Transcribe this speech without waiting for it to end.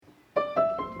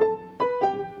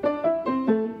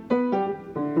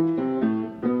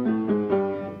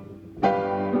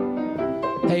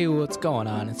going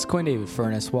on? It's Quinn David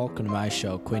Furness. Welcome to my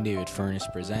show, Quinn David Furness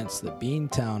Presents the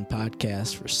Beantown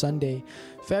Podcast for Sunday,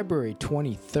 February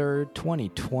 23rd,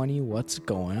 2020. What's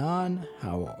going on?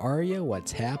 How are you?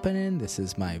 What's happening? This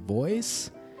is my voice.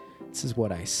 This is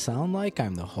what I sound like.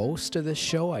 I'm the host of this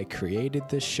show. I created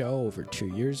this show over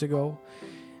 2 years ago.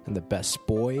 I'm the best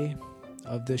boy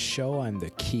of this show. I'm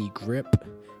the key grip,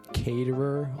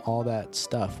 caterer, all that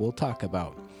stuff. We'll talk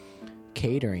about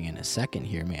catering in a second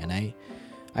here, man.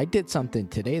 I did something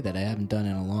today that I haven't done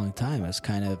in a long time. It's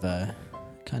kind of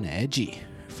edgy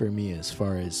for me as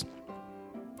far as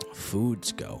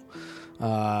foods go.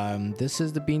 This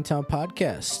is the Beantown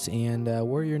Podcast, and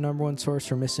we're your number one source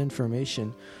for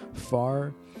misinformation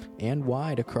far and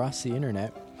wide across the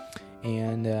internet.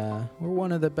 And we're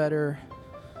one of the better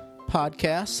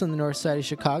podcasts on the north side of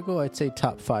Chicago. I'd say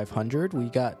top 500.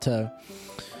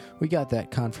 We got that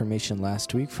confirmation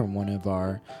last week from one of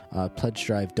our Pledge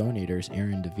Drive donators,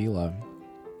 Aaron Davila,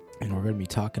 and we're going to be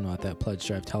talking about that Pledge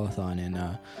Drive telethon in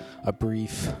a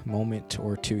brief moment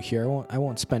or two here. I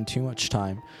won't spend too much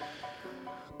time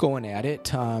going at it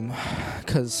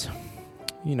because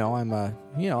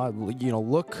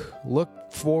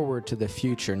look forward to the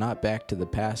future, not back to the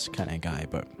past kind of guy,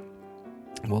 but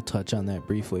we'll touch on that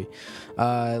briefly.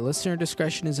 Listener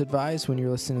discretion is advised when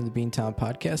you're listening to the Beantown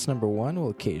Podcast. Number one,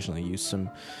 we'll occasionally use some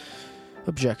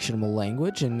objectionable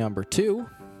language. And number two,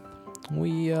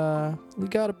 we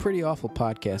got a pretty awful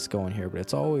podcast going here, but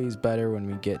it's always better when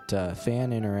we get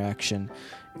fan interaction,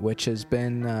 which has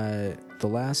been the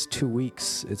last 2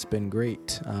 weeks. It's been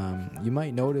great. You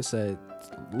might notice a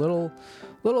little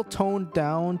toned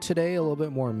down today, a little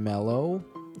bit more mellow.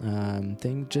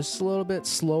 Thing just a little bit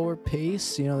slower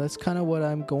pace. That's kind of what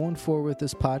I'm going for with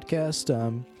this podcast.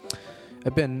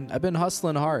 I've been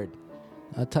hustling hard.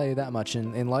 I'll tell you that much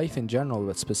in life in general,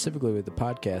 but specifically with the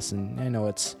podcast. And I know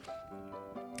it's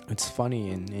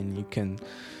funny and you can,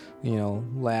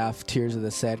 laugh, tears of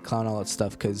the sad clown, all that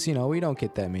stuff. Cause we don't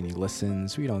get that many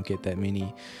listens. We don't get that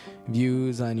many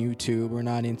views on YouTube. We're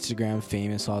not Instagram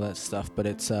famous, all that stuff, but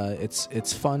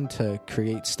it's fun to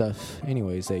create stuff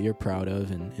anyways that you're proud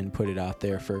of and put it out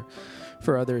there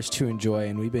for others to enjoy.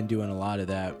 And we've been doing a lot of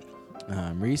that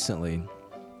recently.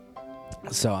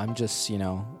 So I'm just,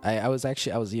 I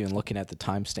was even looking at the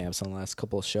timestamps on the last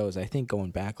couple of shows. I think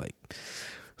going back like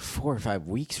 4 or 5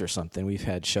 weeks or something, we've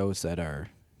had shows that are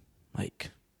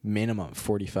like minimum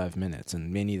 45 minutes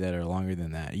and many that are longer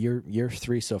than that. Year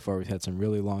 3 so far, we've had some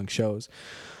really long shows,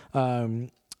 and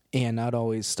not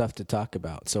always stuff to talk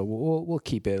about. So we'll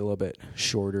keep it a little bit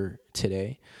shorter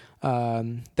today.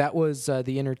 That was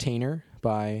The Entertainer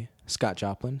by Scott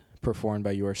Joplin, performed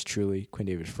by yours truly, Quinn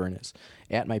David Furness,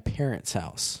 at my parents'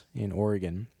 house in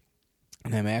Oregon.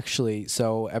 And I'm actually,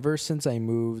 so ever since I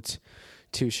moved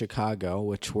to Chicago,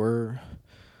 which we're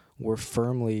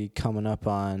firmly coming up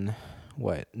on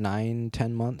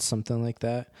 9-10 months, something like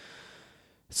that.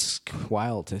 It's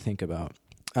wild to think about.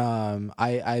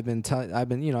 I've been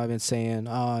saying,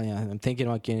 oh yeah, I'm thinking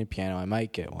about getting a piano. I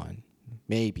might get one,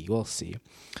 maybe. We'll see.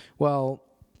 Well,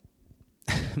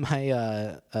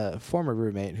 my former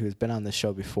roommate, who's been on the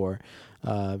show before,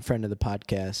 friend of the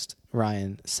podcast,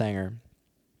 Ryan Sanger,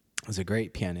 is a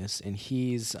great pianist, and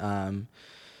he's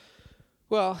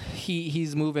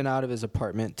he's moving out of his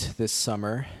apartment this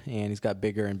summer, and he's got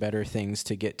bigger and better things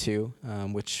to get to,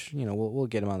 which, we'll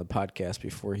get him on the podcast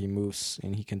before he moves,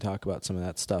 and he can talk about some of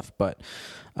that stuff. But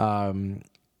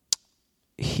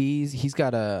he's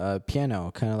got a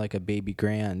piano, kind of like a baby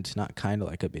grand, not kind of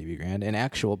like a baby grand, an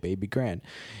actual baby grand,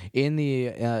 in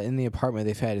the apartment.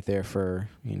 They've had it there for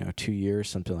 2 years,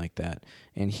 something like that.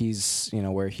 And he's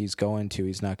where he's going to,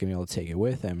 he's not going to be able to take it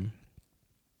with him.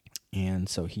 And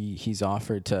so he's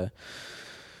offered to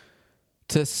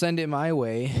send it my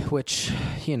way, which,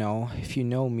 if you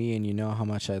know me and you know how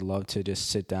much I love to just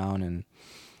sit down and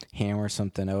hammer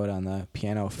something out on the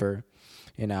piano for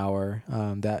an hour,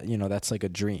 that's like a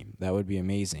dream. That would be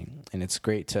amazing. And it's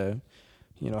great to,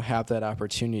 have that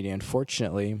opportunity.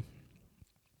 Unfortunately,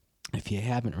 if you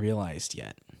haven't realized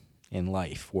yet in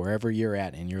life, wherever you're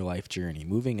at in your life journey,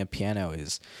 moving a piano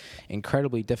is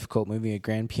incredibly difficult. Moving a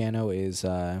grand piano is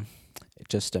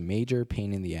just a major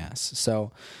pain in the ass.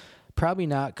 So probably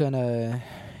not going to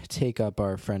take up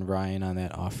our friend Ryan on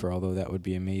that offer, although that would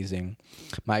be amazing.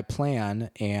 My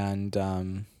plan, and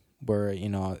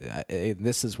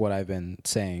this is what I've been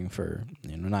saying for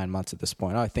 9 months at this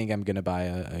point. I think I'm going to buy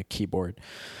a keyboard,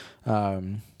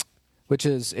 which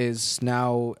is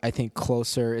now, I think,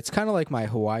 closer. It's kind of like my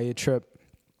Hawaii trip,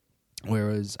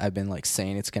 whereas I've been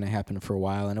saying it's going to happen for a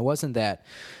while, and it wasn't that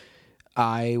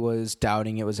I was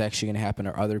doubting it was actually going to happen,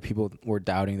 or other people were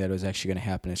doubting that it was actually going to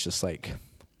happen. It's just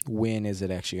when is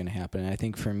it actually going to happen? And I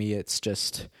think for me, it's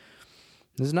just,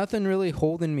 there's nothing really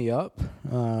holding me up.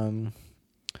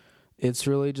 It's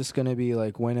really just going to be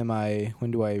like, when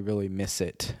do I really miss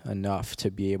it enough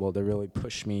to be able to really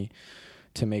push me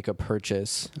to make a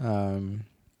purchase? And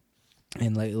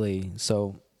lately,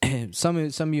 so some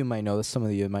of you might know this, some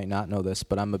of you might not know this,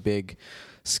 but I'm a big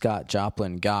Scott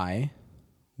Joplin guy,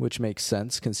 which makes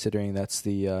sense considering that's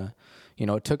the,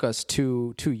 it took us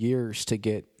two years to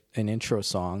get an intro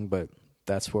song, but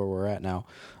that's where we're at now.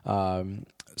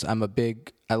 So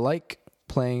I like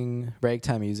playing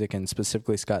ragtime music, and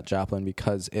specifically Scott Joplin,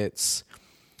 because it's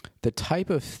the type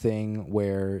of thing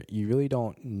where you really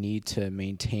don't need to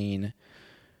maintain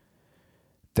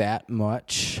that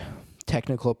much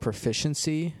technical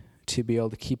proficiency to be able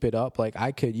to keep it up. Like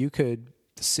you could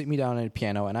sit me down at a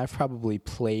piano, and I've probably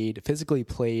physically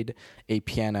played a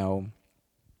piano,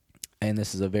 and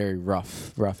this is a very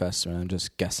rough estimate, I'm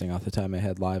just guessing off the top of my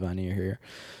head live on air here,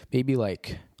 maybe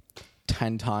like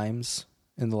 10 times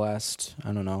in the last,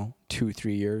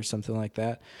 2-3 years, something like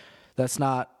that. That's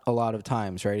not a lot of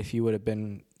times, right? If you would have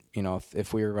been,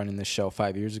 if we were running this show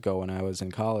 5 years ago when I was in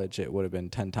college, it would have been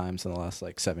 10 times in the last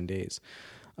 7 days.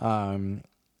 Not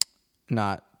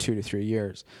 2 to 3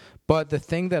 years. But the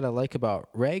thing that I like about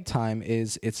ragtime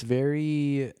is it's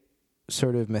very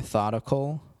sort of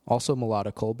methodical, also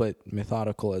melodical, but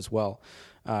methodical as well.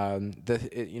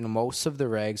 Most of the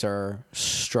rags are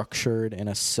structured in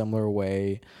a similar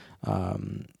way.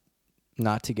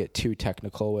 Not to get too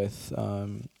technical with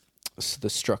the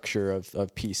structure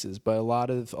of pieces, but a lot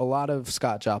of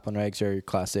Scott Joplin rags are your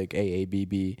classic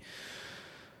AABB,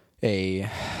 A,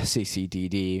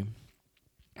 CCDD.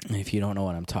 If you don't know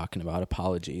what I'm talking about,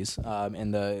 apologies.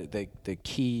 And the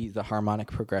key, the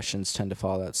harmonic progressions tend to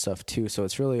follow that stuff too. So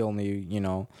it's really only,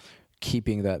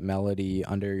 keeping that melody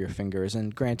under your fingers.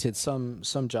 And granted, some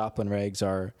Joplin rags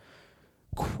are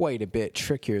quite a bit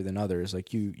trickier than others.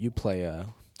 Like you play a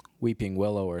Weeping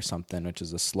Willow or something, which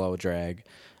is a slow drag.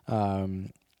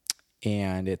 And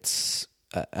it's,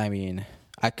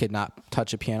 I could not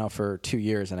touch a piano for 2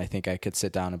 years, and I think I could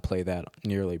sit down and play that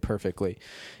nearly perfectly.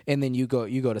 And then you go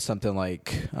to something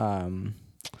like,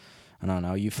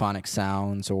 euphonic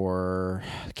sounds or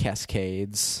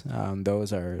cascades.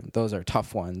 Those are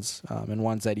tough ones, and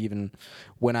ones that even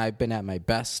when I've been at my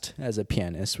best as a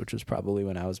pianist, which was probably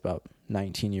when I was about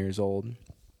 19 years old,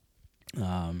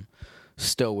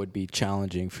 still would be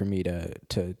challenging for me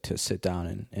to sit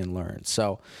down and learn.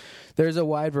 So there's a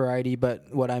wide variety, but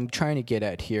what I'm trying to get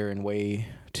at here in way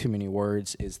too many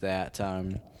words is that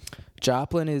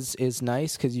Joplin is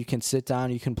nice because you can sit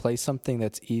down, you can play something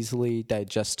that's easily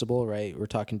digestible, right? We're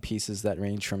talking pieces that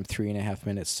range from 3.5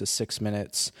 minutes to 6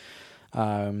 minutes.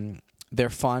 They're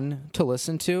fun to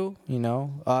listen to,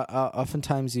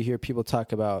 oftentimes you hear people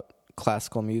talk about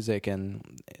classical music,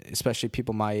 and especially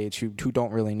people my age who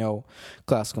don't really know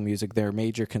classical music, their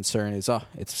major concern is,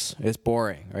 it's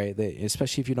boring, right?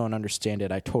 Especially if you don't understand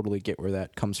it. I totally get where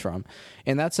that comes from.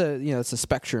 And that's it's a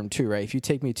spectrum too, right? If you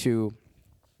take me to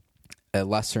a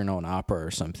lesser known opera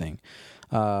or something,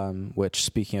 which,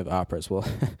 speaking of operas, we'll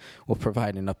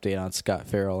provide an update on Scott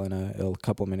Farrell in a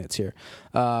couple minutes here.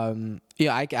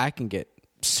 I can get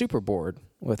super bored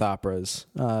with operas.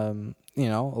 A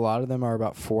lot of them are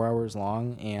about 4 hours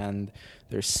long, and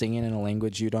they're singing in a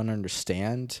language you don't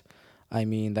understand.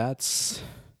 That's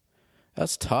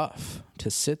tough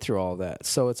to sit through all that.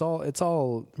 So it's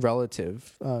all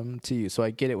relative to you. So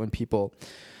I get it when people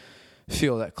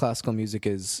feel that classical music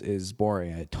is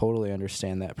boring. I totally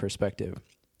understand that perspective.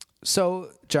 So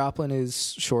Joplin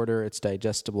is shorter, it's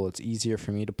digestible, it's easier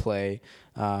for me to play.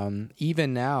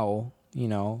 Even now,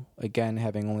 again,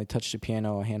 having only touched the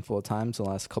piano a handful of times in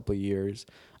the last couple of years,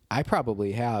 I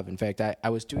probably have. In fact, I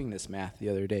was doing this math the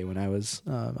other day when I was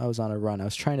on a run. I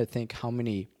was trying to think how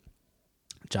many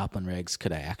Joplin rags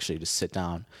could I actually just sit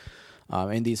down,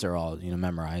 and these are all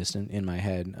memorized in my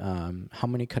head. How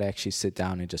many could I actually sit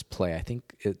down and just play? I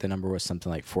think the number was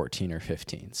something like 14 or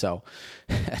 15. So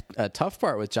a tough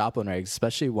part with Joplin rags,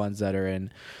 especially ones that are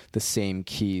in the same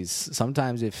keys.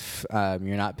 Sometimes if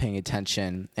you're not paying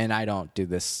attention, and I don't do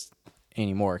this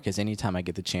anymore because anytime I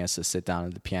get the chance to sit down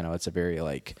at the piano, it's a very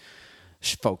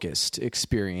focused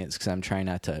experience because I'm trying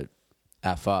not to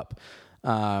F up.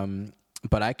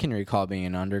 But I can recall being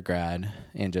an undergrad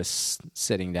and just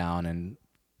sitting down and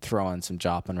throwing some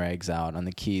Joplin rags out on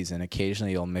the keys, and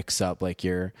occasionally you'll mix up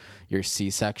your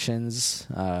C sections,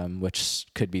 which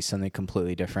could be something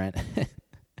completely different.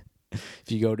 If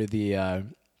you go to the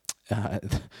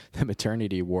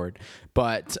maternity ward,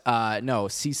 but no,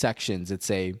 C sections. It's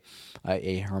a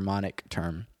harmonic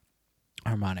term,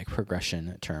 harmonic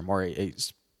progression term, or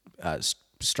a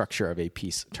structure of a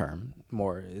piece term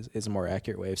is a more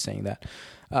accurate way of saying that.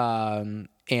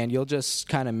 And you'll just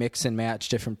kind of mix and match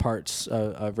different parts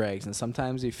of rags. And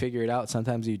sometimes you figure it out.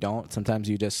 Sometimes you don't. Sometimes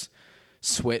you just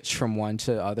switch from one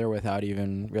to the other without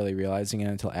even really realizing it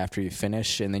until after you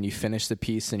finish. And then you finish the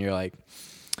piece and you're like,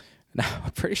 no,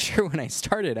 I'm pretty sure when I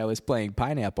started I was playing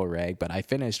pineapple rag, but I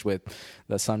finished with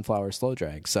the sunflower slow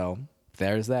drag. So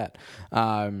there's that.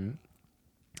 And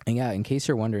yeah, in case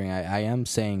you're wondering, I am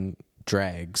saying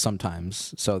drag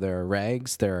sometimes. So there are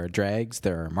rags, there are drags,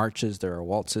 there are marches, there are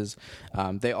waltzes.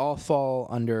 They all fall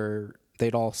under,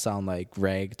 they'd all sound like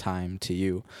ragtime to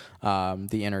you.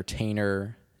 The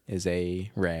Entertainer is a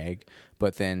rag,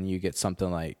 but then you get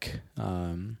something like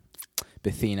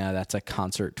Bethina, that's a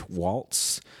concert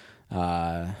waltz.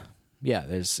 Yeah,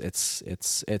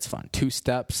 it's fun. Two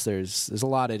steps, there's a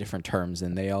lot of different terms,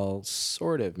 and they all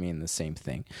sort of mean the same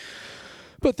thing.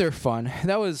 But they're fun.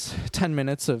 That was 10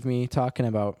 minutes of me talking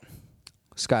about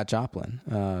Scott Joplin,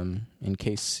 in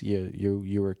case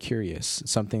you were curious.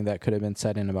 Something that could have been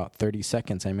said in about 30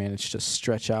 seconds, I managed to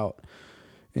stretch out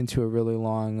into a really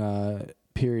long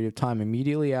period of time.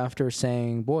 Immediately after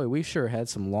saying, boy, we sure had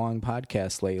some long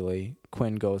podcasts lately,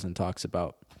 Quinn goes and talks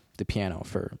about the piano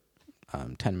for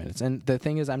 10 minutes. And the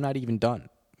thing is, I'm not even done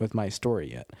with my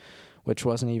story yet, which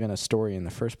wasn't even a story in the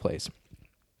first place.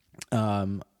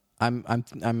 I'm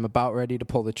about ready to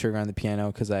pull the trigger on the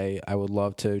piano because I would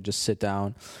love to just sit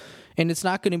down, and it's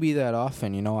not going to be that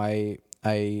often. You know, I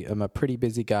am a pretty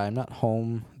busy guy. I'm not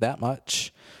home that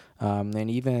much, and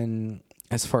even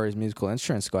as far as musical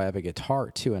instruments go, I have a guitar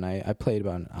too, and I played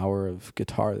about an hour of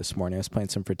guitar this morning. I was playing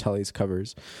some Fratelli's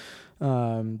covers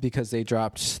because they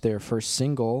dropped their first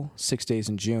single, 6 Days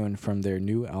in June, from their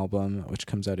new album, which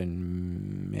comes out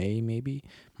in May, maybe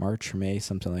March or May,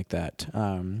 something like that.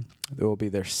 It will be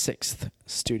their 6th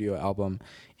studio album,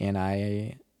 and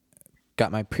I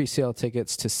got my pre-sale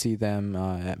tickets to see them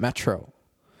at Metro,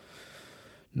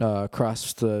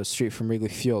 across the street from Wrigley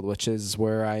Field, which is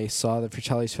where I saw the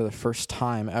Fratellis for the first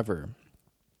time ever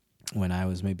when I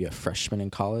was maybe a freshman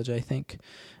in college, I think.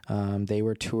 They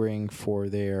were touring for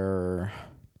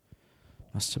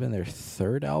must have been their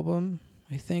third album,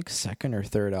 I think, second or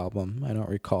third album, I don't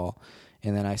recall.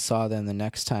 And then I saw them the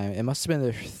next time. It must have been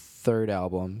their third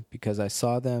album, because I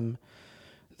saw them,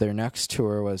 their next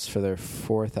tour was for their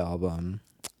fourth album,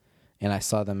 and I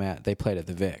saw them they played at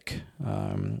the Vic.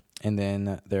 And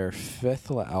then their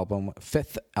fifth album,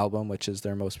 which is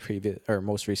their most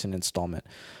recent installment.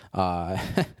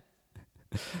 I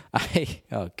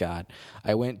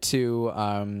went to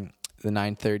the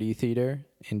 930 Theater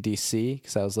in D.C.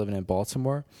 because I was living in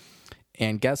Baltimore,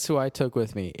 and guess who I took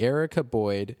with me? Erica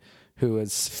Boyd, who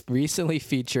was recently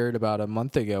featured about a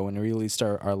month ago when we released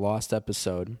our Lost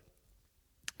episode.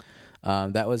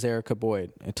 That was Erica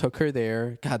Boyd. I took her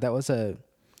there. God, that was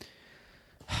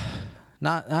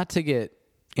not to get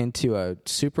into a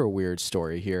super weird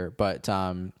story here, but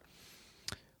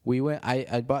we went.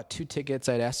 I bought 2 tickets.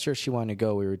 I'd asked her if she wanted to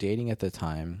go. We were dating at the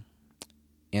time,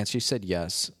 and she said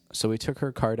yes. So we took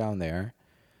her car down there,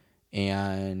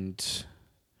 and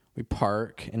we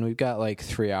park, and we've got like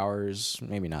 3 hours,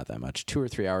 maybe not that much, 2 or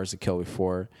 3 hours to kill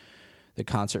before the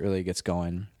concert really gets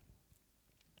going.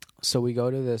 So we go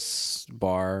to this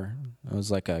bar. It was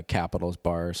like a Capitals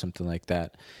bar or something like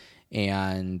that.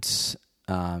 And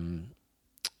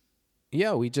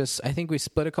yeah, I think we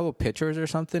split a couple pictures or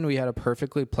something. We had a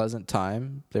perfectly pleasant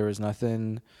time. There was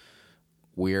nothing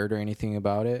weird or anything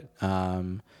about it.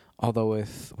 Although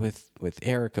with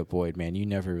Erica Boyd, man, you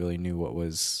never really knew what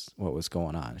was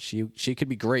going on. She could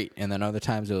be great, and then other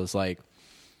times it was like,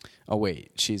 oh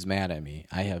wait, she's mad at me.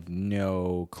 I have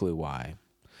no clue why.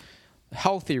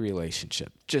 Healthy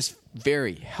relationship, just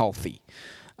very healthy.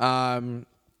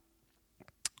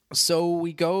 So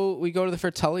we go to the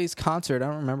Fratellis concert. I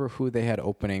don't remember who they had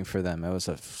opening for them. It was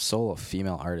a solo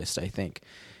female artist, I think.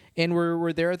 And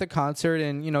we're there at the concert,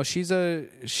 and you know she's a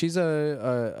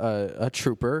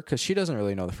trooper because she doesn't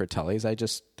really know the Fratellis. I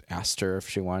just asked her if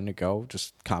she wanted to go,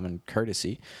 just common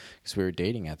courtesy, because we were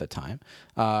dating at the time.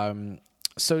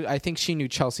 So I think she knew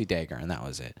Chelsea Dagger, and that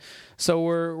was it. So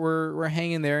we're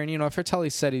hanging there, and you know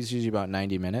Fratelli's set is usually about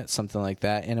 90 minutes, something like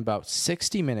that. And about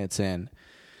 60 minutes in,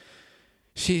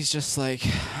 she's just like,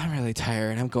 I'm really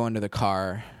tired. I'm going to the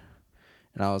car.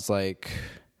 And I was like,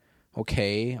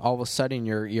 okay. All of a sudden,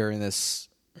 you're in this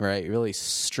really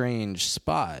strange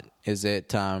spot. Is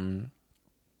this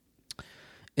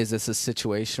a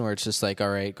situation where it's just like, all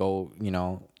right, go,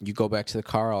 you go back to the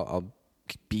car. I'll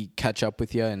catch up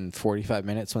with you in 45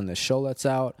 minutes when the show lets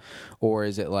out, or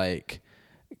is it like,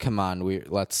 come on,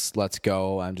 let's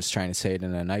go. I'm just trying to say it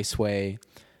in a nice way.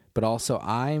 but also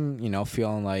I'm,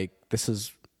 feeling like this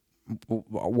is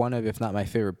one of, if not my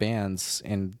favorite bands,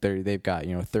 and they've got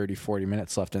 30, 40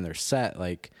 minutes left in their set.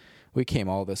 Like, we came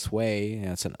all this way,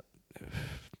 and it's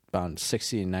about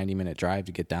 60 to 90 minute drive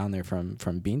to get down there from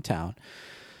Beantown.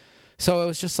 So I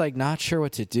was just like not sure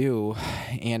what to do,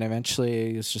 and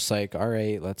eventually it was just like, all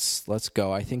right, let's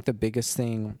go. I think the biggest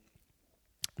thing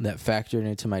that factored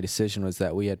into my decision was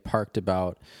that we had parked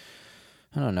about,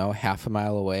 I don't know, half a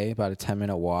mile away, about a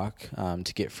 10-minute walk,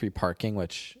 to get free parking,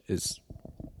 which is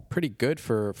pretty good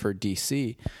for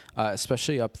DC,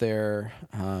 especially up there.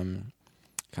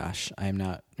 Gosh, I'm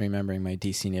not remembering my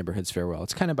DC neighborhoods very well.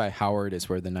 It's kind of by Howard is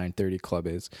where the 930 Club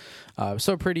is.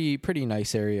 So pretty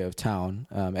nice area of town,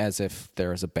 as if there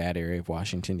was a bad area of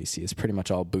Washington, D.C. It's pretty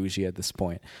much all bougie at this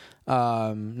point.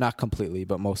 Not completely,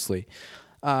 but mostly.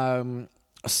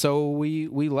 So we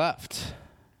left.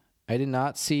 I did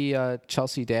not see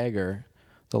Chelsea Dagger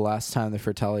the last time the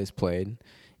Fratellis played,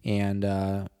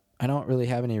 and I don't really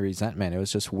have any resentment. It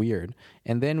was just weird.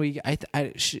 And then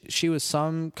she was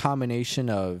some combination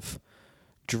of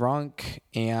drunk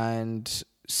and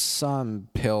some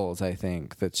pills, I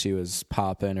think, that she was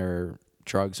popping, or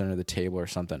drugs under the table or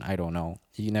something. I don't know.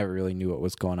 You never really knew what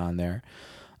was going on there.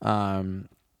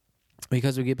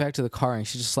 Because we get back to the car and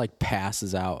she just like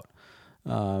passes out.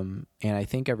 And I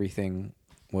think everything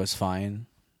was fine.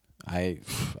 I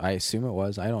assume it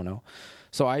was. I don't know.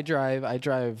 So I drive.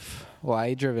 The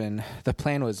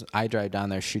plan was I drive down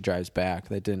there, she drives back.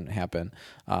 That didn't happen.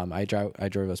 I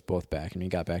drove us both back, and we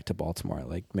got back to Baltimore at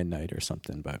like midnight or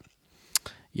something. But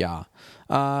yeah.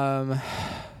 What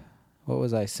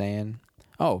was I saying?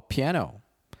 Oh, piano.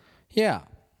 Yeah.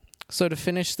 So to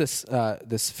finish this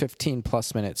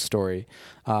 15+ minute story,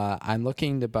 I'm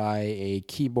looking to buy a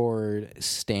keyboard,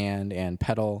 stand, and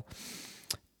pedal.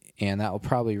 And that will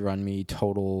probably run me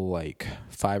total like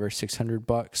 $500 or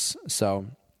 $600. So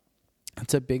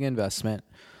it's a big investment.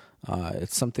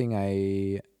 It's something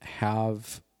I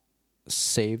have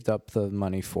saved up the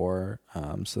money for.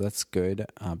 So that's good,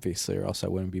 obviously, or else I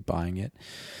wouldn't be buying it.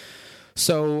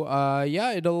 So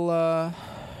yeah, it'll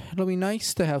be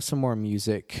nice to have some more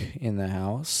music in the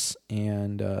house.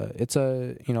 And it's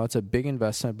a big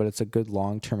investment, but it's a good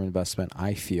long-term investment,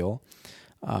 I feel.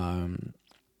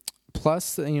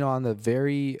 Plus, on the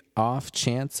very off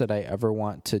chance that I ever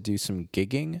want to do some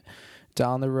gigging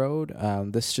down the road,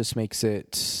 this just makes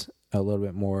it a little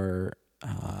bit more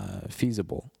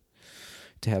feasible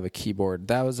to have a keyboard.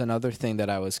 That was another thing that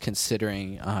I was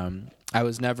considering. I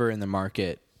was never in the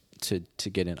market to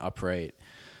get an upright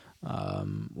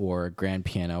or a grand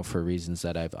piano for reasons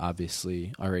that I've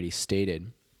obviously already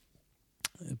stated.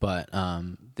 But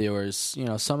there was,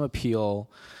 some appeal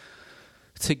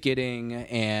to getting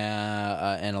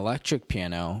an electric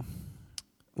piano,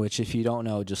 which, if you don't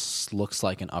know, just looks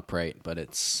like an upright, but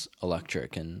it's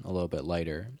electric and a little bit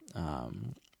lighter.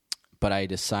 But I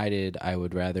decided I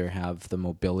would rather have the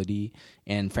mobility,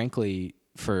 and frankly,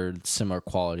 for similar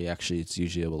quality, actually, it's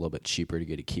usually a little bit cheaper to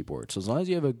get a keyboard. So as long as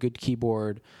you have a good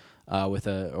keyboard with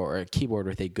a keyboard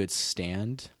with a good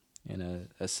stand and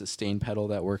a sustain pedal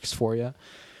that works for you,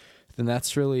 then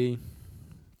that's really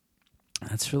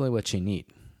what you need.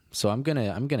 So I'm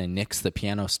gonna nix the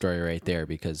piano story right there,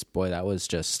 because boy, that was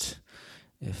just,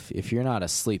 if you're not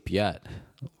asleep yet,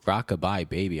 rock-a-bye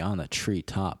baby on the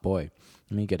treetop. Boy,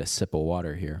 let me get a sip of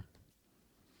water here.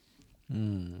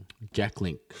 Jack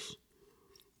Link's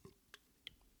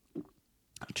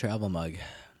travel mug.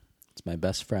 It's my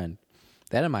best friend.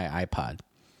 That and my iPod.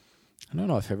 I don't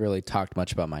know if I've really talked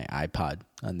much about my iPod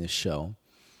on this show.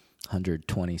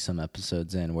 120 some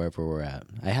episodes in, wherever we're at.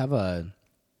 I have a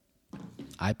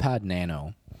iPod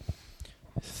Nano,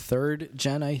 3rd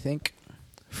gen, I think,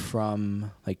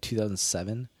 from like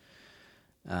 2007.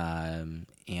 And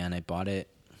I bought it,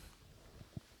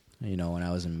 when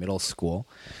I was in middle school.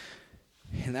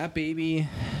 And that baby,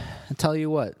 I tell you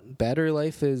what, battery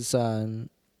life is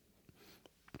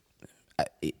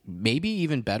maybe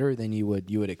even better than you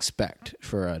would expect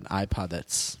for an iPod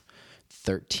that's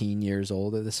 13 years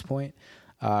old at this point.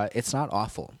 It's not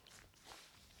awful.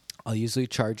 I'll usually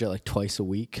charge it like twice a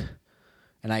week,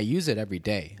 and I use it every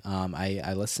day.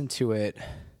 I listen to it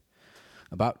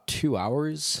about 2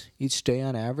 hours each day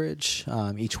on average.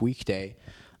 Each weekday,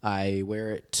 I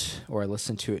wear it, or I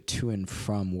listen to it to and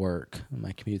from work.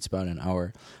 My commute's about an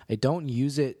hour. I don't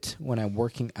use it when I'm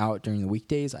working out during the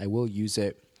weekdays. I will use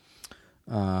it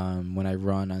when I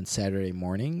run on Saturday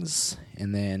mornings,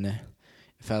 and then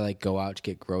if I go out to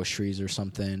get groceries or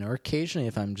something, or occasionally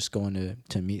if I'm just going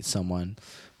to meet someone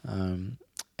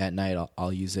at night,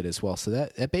 I'll use it as well. So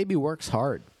that baby works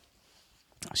hard.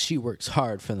 She works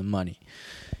hard for the money.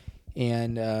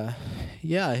 And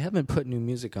yeah, I haven't put new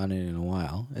music on it in a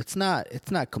while. It's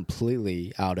not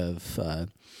completely out of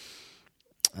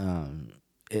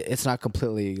it's not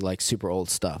completely like super old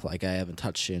stuff. Like I haven't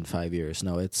touched it in 5 years.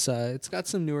 No, it's got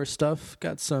some newer stuff.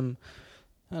 Got some,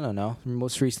 I don't know. The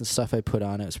most recent stuff I put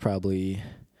on it was probably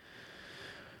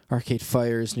Arcade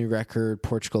Fire's new record,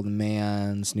 Portugal the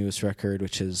Man's newest record,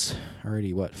 which is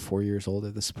already 4 years old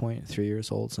at this point, 3 years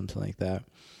old, something like that.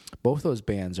 Both those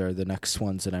bands are the next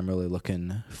ones that I'm really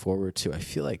looking forward to. I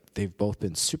feel like they've both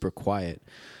been super quiet.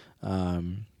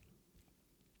 I'm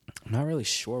not really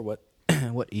sure what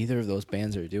what either of those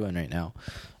bands are doing right now.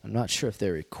 I'm not sure if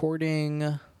they're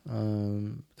recording.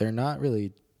 They're not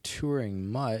really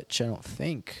touring much, I don't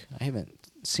think. I haven't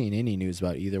seen any news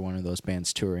about either one of those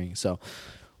bands touring, so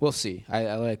we'll see.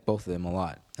 I like both of them a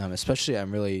lot. Especially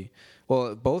I'm really...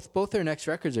 Well, both their next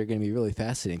records are going to be really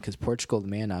fascinating because Portugal the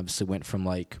Man obviously went from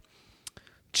like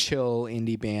chill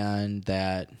indie band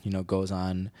that, goes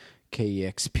on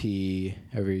KEXP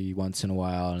every once in a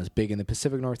while and is big in the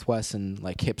Pacific Northwest and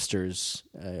like hipsters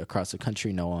across the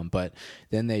country know them. But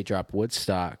then they drop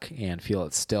Woodstock and Feel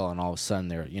It Still, and all of a sudden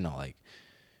they're, like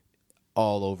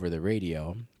all over the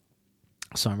radio.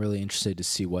 So I'm really interested to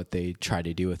see what they try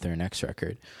to do with their next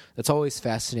record. That's always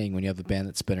fascinating when you have a band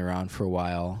that's been around for a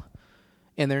while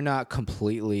and they're not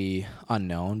completely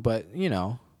unknown, but,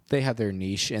 they have their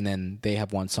niche and then they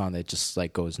have one song that just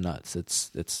like goes nuts.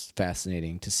 It's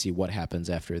fascinating to see what happens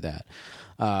after that.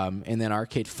 And then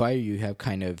Arcade Fire, you have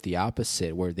kind of the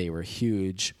opposite where they were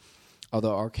huge,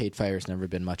 although Arcade Fire's never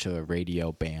been much of a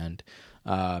radio band.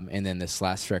 And then this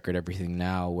last record, Everything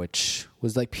Now, which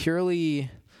was like purely...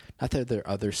 Not that their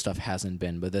other stuff hasn't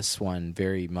been, but this one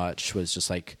very much was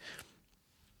just like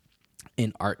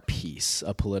an art piece,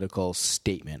 a political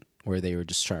statement where they were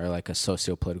just trying, like a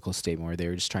socio-political statement where they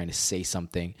were just trying to say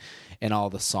something, and all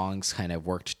the songs kind of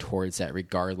worked towards that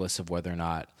regardless of whether or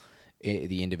not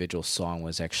the individual song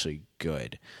was actually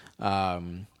good.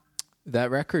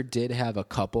 That record did have a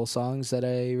couple songs that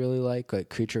I really like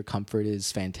Creature Comfort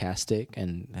is fantastic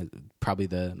and probably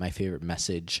my favorite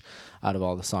message out of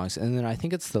all the songs. And then I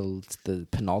think it's the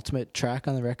penultimate track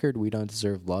on the record, We Don't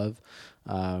Deserve Love.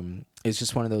 It's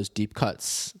just one of those deep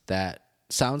cuts that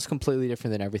sounds completely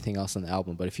different than everything else on the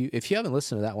album. But if you haven't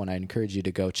listened to that one, I encourage you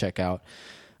to go check out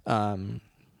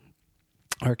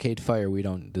Arcade Fire, We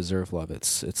Don't Deserve Love.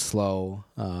 It's slow,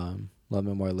 a little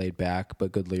bit more laid back,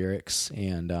 but good lyrics,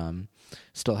 and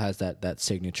still has that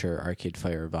signature Arcade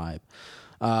Fire vibe.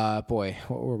 Boy,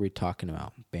 what were we talking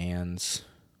about? Bands,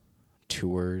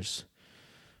 tours,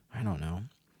 I don't know.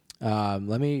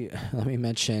 Let me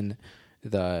mention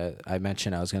I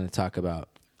mentioned I was going to talk about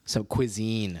some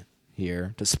cuisine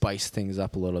here to spice things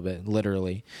up a little bit,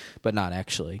 literally, but not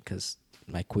actually, because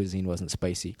my cuisine wasn't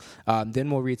spicy.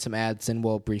 Then we'll read some ads, then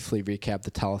we'll briefly recap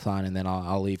the telethon, and then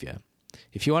I'll leave you.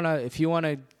 If you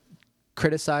wanna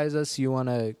criticize us, you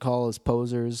wanna call us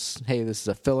posers, hey, this is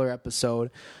a filler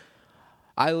episode.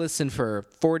 I listened for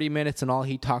 40 minutes and all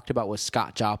he talked about was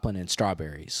Scott Joplin and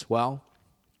strawberries. Well,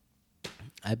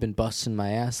 I've been busting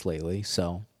my ass lately,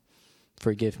 so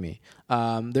forgive me.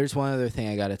 There's one other thing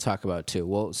I got to talk about too.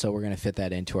 Well, so we're gonna fit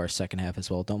that into our second half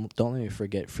as well. Don't let me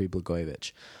forget Free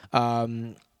Blagojevich.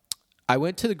 I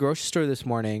went to the grocery store this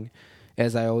morning,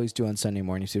 as I always do on Sunday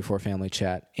mornings before family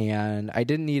chat, and I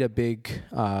didn't need a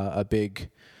big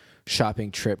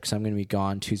shopping trip because I'm going to be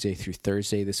gone Tuesday through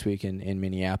Thursday this week in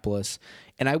Minneapolis.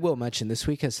 And I will mention, this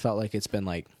week has felt like it's been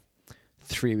like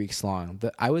 3 weeks long.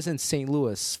 I was in St.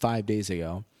 Louis 5 days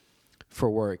ago for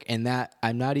work, and that,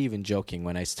 I'm not even joking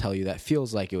when I tell you that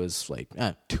feels like it was like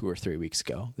 2 or 3 weeks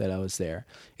ago that I was there.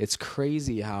 It's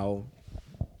crazy how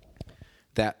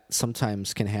that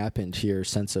sometimes can happen to your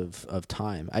sense of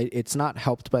time. It's not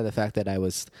helped by the fact that I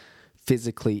was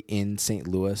physically in St.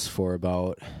 Louis for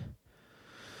about,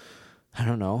 I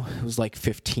don't know, it was like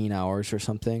 15 hours or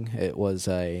something. It was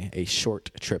a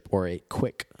short trip, or a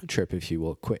quick trip, if you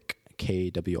will, quick,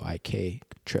 KWIK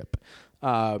trip.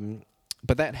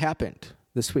 But that happened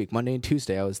this week, Monday and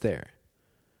Tuesday, I was there.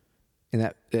 And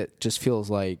that it just feels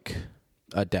like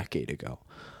a decade ago.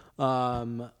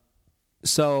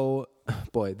 So,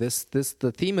 boy,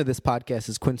 the theme of this podcast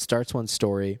is Quinn starts one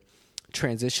story,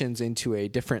 transitions into a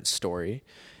different story,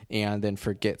 and then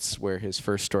forgets where his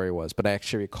first story was. But I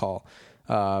actually recall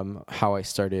how I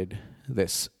started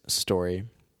this story.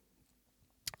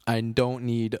 I don't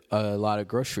need a lot of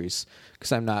groceries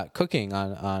because I'm not cooking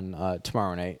on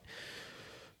tomorrow night,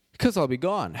 because I'll be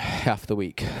gone half the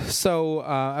week. So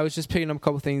I was just picking up a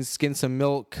couple things, getting some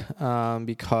milk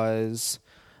because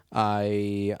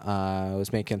I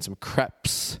was making some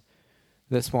crepes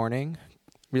this morning.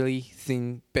 Really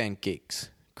thin pancakes.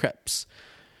 crepes.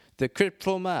 The crepe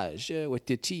fromage with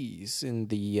the cheese in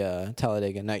the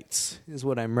Talladega Nights is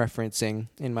what I'm referencing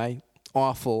in my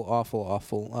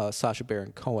awful Sacha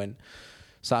Baron Cohen.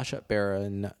 Sacha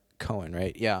Baron Cohen,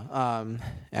 right? Yeah.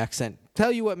 Accent.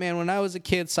 Tell you what, man, when I was a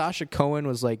kid, Sacha Cohen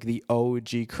was like the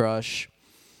OG crush.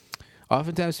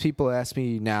 Oftentimes people ask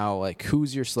me now, like,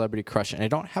 who's your celebrity crush? And I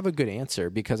don't have a good answer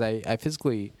because I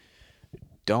physically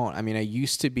don't. I mean, I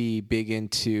used to be big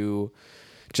into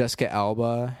Jessica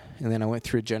Alba, and then I went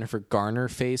through a Jennifer Garner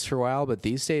phase for a while, but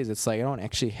these days it's like I don't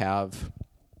actually have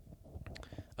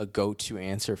a go-to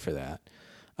answer for that.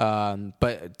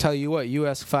 But tell you what, you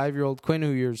ask 5-year-old Quinn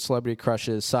who your celebrity crush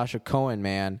is, Sacha Cohen,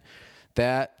 man,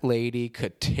 that lady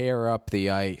could tear up the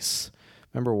ice.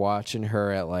 Remember watching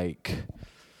her at, like,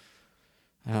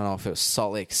 I don't know if it was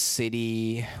Salt Lake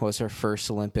City was her first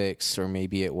Olympics, or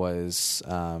maybe it was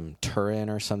Turin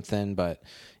or something, but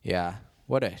yeah.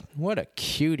 What a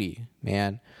cutie,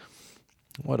 man.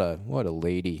 What a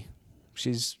lady.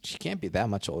 She can't be that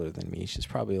much older than me. She's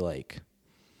probably like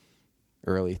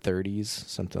early 30s,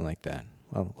 something like that.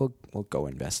 Well, we'll go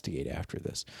investigate after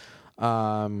this.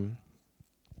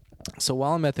 So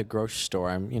while I'm at the grocery store,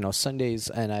 I'm Sundays,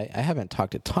 and I haven't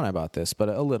talked a ton about this, but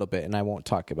a little bit, and I won't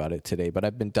talk about it today, but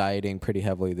I've been dieting pretty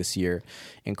heavily this year,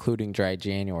 including dry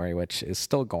January, which is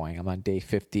still going. I'm on day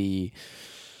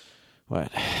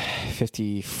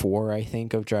 54, I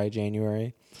think, of dry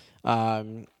January.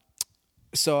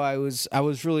 So I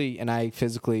was really, and I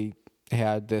physically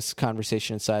had this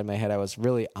conversation inside my head. I was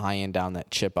really eyeing down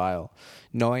that chip aisle,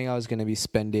 knowing I was going to be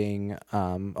spending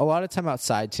a lot of time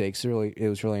outside today, because it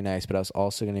was really nice, but I was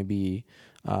also going to be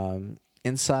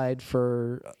inside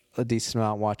for a decent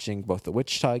amount, watching both the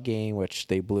Wichita game, which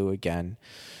they blew again.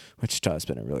 Wichita's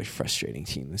been a really frustrating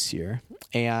team this year,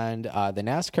 and the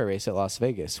NASCAR race at Las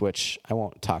Vegas, which I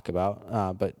won't talk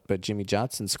about, but Jimmy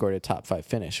Johnson scored a top 5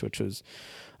 finish, which was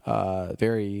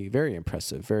very, very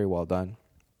impressive, very well done.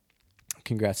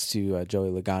 Congrats to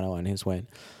Joey Logano on his win.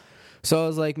 So I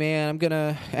was like, man,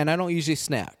 and I don't usually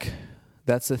snack.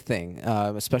 That's the thing,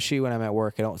 especially when I'm at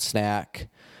work. I don't snack,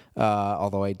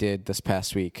 although I did this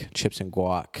past week. Chips and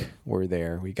guac were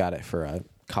there. We got it for a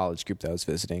college group that I was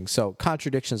visiting. So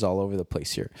contradictions all over the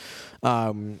place here.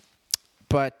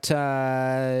 But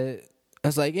I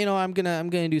was like, I'm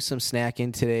gonna do some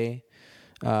snacking today.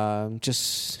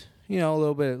 Just a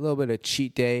little bit of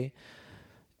cheat day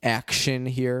action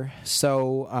here.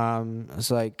 So I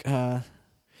was like, I'm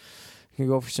gonna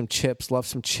go for some chips. Love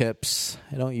some chips.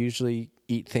 I don't usually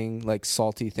eat like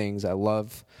salty things. I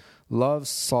love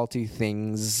salty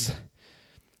things,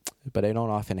 but I don't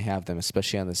often have them,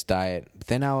 especially on this diet. But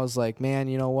then I was like, man,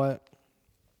 you know what?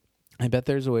 I bet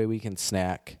there's a way we can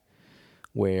snack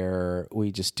where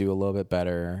we just do a little bit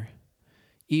better.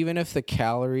 Even if the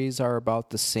calories are about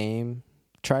the same,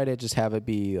 try to just have it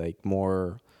be like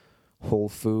more whole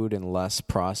food and less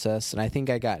processed. And I think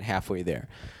I got halfway there.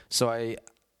 So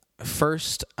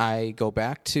I go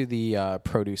back to the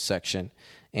produce section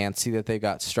and see that they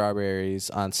got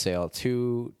strawberries on sale,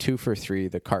 two for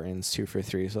 $3, the cartons, 2 for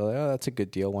 $3. So that's a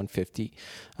good deal, $1.50.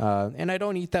 And I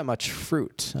don't eat that much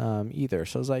fruit either.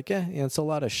 So I was like, it's a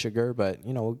lot of sugar, but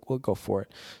we'll go for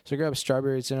it. So I grab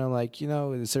strawberries, and I'm like,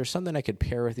 is there something I could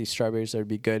pair with these strawberries that would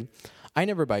be good? I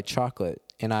never buy chocolate,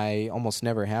 and I almost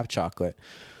never have chocolate.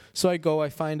 So I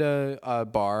find a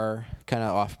bar, kind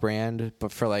of off-brand,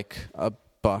 but for like $1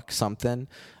 something,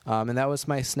 and that was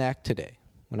my snack today.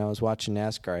 When I was watching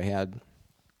NASCAR, I had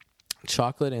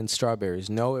chocolate and strawberries.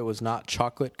 No, it was not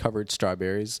chocolate-covered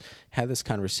strawberries. Had this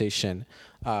conversation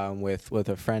with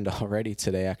a friend already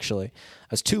today, actually.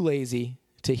 I was too lazy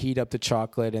to heat up the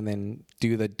chocolate and then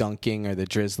do the dunking or the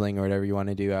drizzling or whatever you want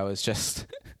to do. I was just...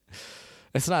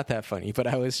 It's not that funny, but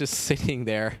I was just sitting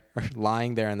there, or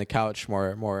lying there on the couch,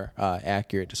 more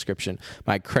accurate description,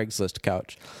 my Craigslist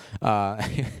couch.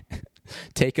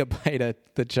 Take a bite of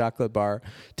the chocolate bar,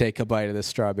 take a bite of the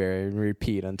strawberry, and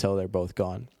repeat until they're both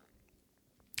gone.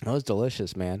 It was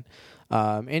delicious, man.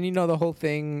 And the whole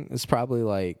thing is probably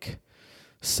like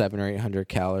 700 or 800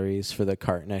 calories for the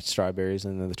carton of strawberries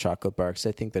and then the chocolate bar, because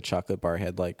I think the chocolate bar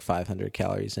had like 500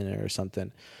 calories in it or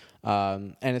something.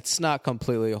 And it's not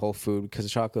completely a whole food because the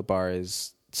chocolate bar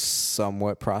is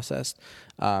somewhat processed,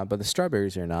 but the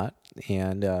strawberries are not,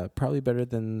 and probably better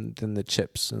than the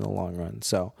chips in the long run.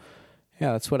 So,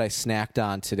 yeah, that's what I snacked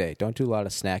on today. Don't do a lot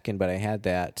of snacking, but I had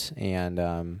that,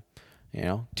 and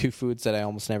 2 foods that I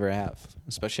almost never have,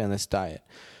 especially on this diet.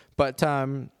 But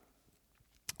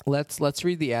let's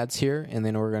read the ads here, and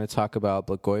then we're going to talk about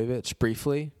Blagojevich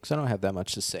briefly because I don't have that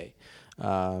much to say.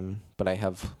 But I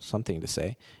have something to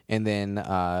say. And then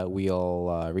we'll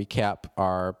recap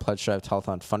our Pledge Drive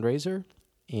Telethon fundraiser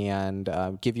and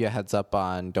give you a heads up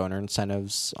on donor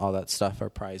incentives, all that stuff, our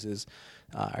prizes,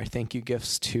 our thank you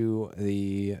gifts to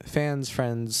the fans,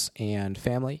 friends, and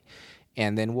family,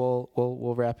 and then we'll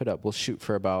wrap it up. We'll shoot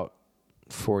for about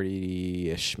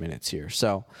 40-ish minutes here.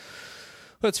 So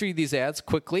let's read these ads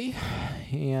quickly,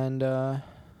 and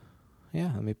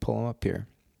let me pull them up here.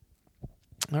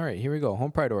 All right, here we go.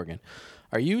 Home Pride, Oregon.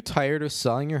 Are you tired of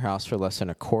selling your house for less than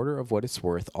a quarter of what it's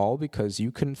worth, all because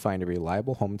you couldn't find a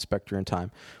reliable home inspector in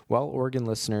time? Well, Oregon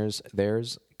listeners,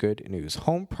 there's good news.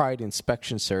 Home Pride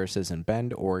Inspection Services in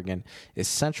Bend, Oregon is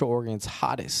Central Oregon's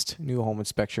hottest new home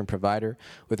inspection provider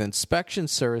with inspection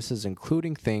services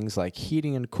including things like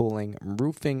heating and cooling,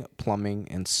 roofing, plumbing,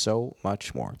 and so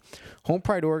much more. Home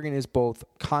Pride Oregon is both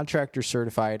contractor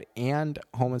certified and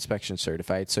home inspection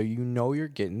certified, so you know you're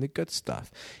getting the good stuff.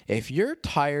 If you're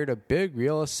tired of big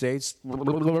real estate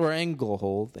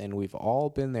stranglehold, and we've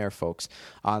all been there, folks,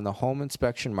 on the home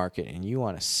inspection market, and you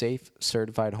want a safe,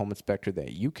 certified home inspector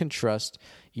that you can trust,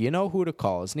 you know who to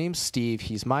call. His name's Steve.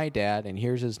 He's my dad, and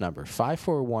here's his number,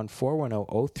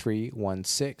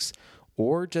 541-410-0316,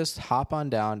 or just hop on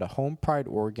down to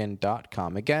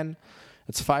homeprideoregon.com. Again,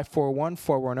 it's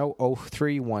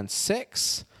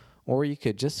 541-410-0316, or you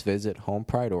could just visit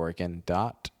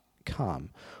homeprideoregon.com.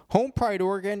 Home Pride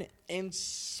Oregon,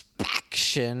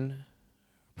 inspection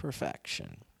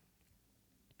perfection.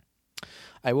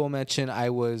 I will mention I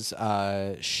was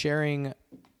sharing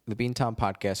the Beantown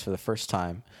podcast for the first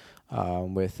time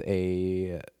with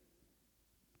a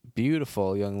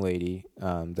beautiful young lady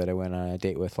that I went on a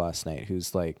date with last night,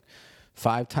 who's like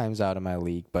 5 times out of my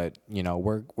league, but you know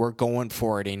we're going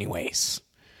for it anyways.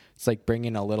 It's like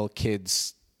bringing a little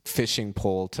kid's fishing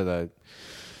pole to the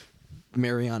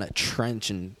Mariana Trench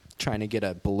and trying to get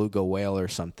a beluga whale or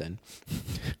something.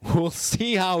 We'll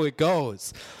see how it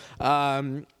goes.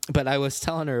 But I was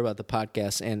telling her about the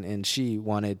podcast, and she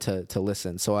wanted to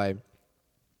listen. So I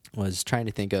was trying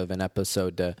to think of an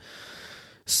episode to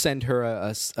send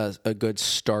her a good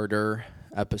starter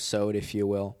episode, if you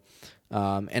will.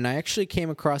 And I actually came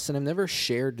across, and I've never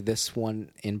shared this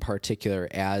one in particular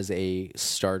as a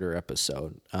starter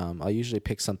episode. I'll usually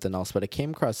pick something else, but I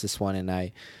came across this one,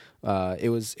 and it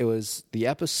was the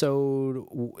episode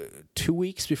 2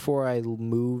 weeks before I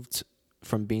moved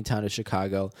from Beantown to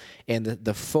Chicago, and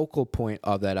the focal point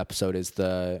of that episode is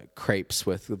the crepes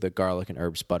with the garlic and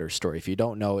herbs butter story. If you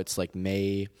don't know, it's like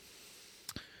May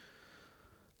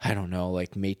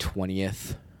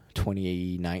 20th,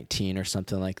 2019 or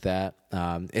something like that.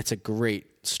 It's a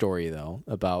great story, though,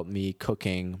 about me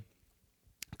cooking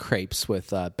crepes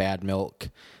with bad milk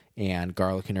and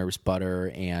garlic and herbs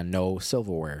butter and no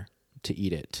silverware to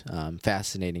eat it.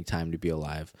 Fascinating time to be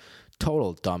alive.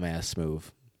 Total dumbass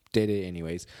move. Did it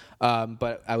anyways.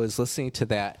 But I was listening to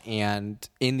that, and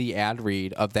in the ad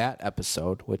read of that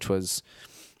episode, which was,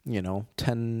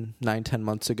 10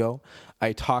 months ago,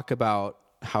 I talk about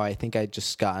how I think I'd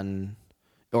just gotten,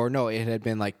 it had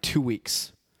been like 2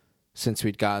 weeks since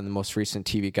we'd gotten the most recent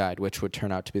TV guide, which would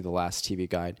turn out to be the last TV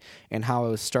guide, and how I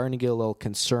was starting to get a little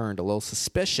concerned, a little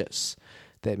suspicious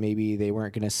that maybe they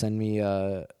weren't going to send me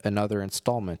another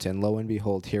installment. And lo and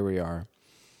behold, here we are,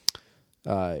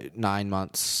 9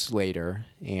 months later,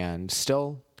 and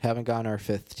still haven't gotten our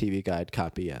 5th TV guide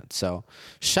copy yet. So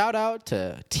shout out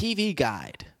to TV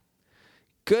Guide.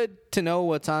 Good to know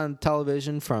what's on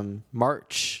television from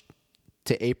March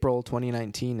to April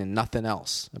 2019 and nothing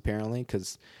else, apparently,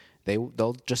 because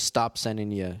they'll just stop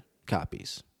sending you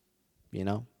copies.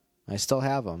 I still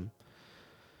have them.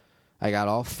 I got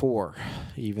all 4,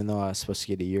 even though I was supposed to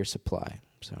get a year supply.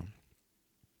 So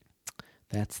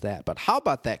that's that. But how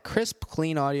about that crisp,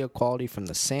 clean audio quality from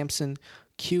the Samson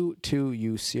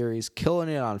Q2U series? Killing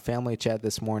it on Family Chat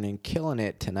this morning. Killing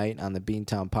it tonight on the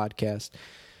Beantown podcast.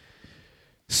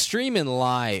 Streaming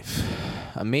live.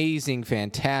 Amazing,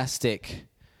 fantastic,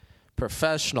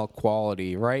 professional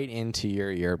quality right into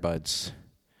your earbuds.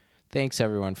 Thanks,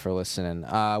 everyone, for listening.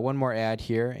 One more ad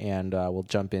here, and we'll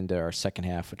jump into our second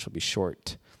half, which will be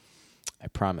short. I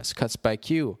promise. Cuts by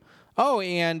Q. Oh,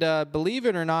 and believe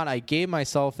it or not, I gave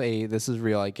myself this is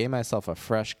real, I gave myself a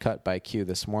fresh cut by Q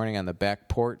this morning on the back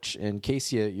porch. In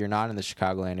case you're not in the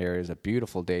Chicagoland area, it's a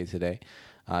beautiful day today.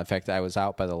 In fact, I was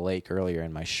out by the lake earlier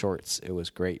in my shorts. It was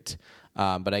great.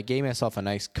 But I gave myself a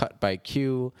nice cut by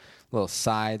Q, little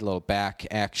side, little back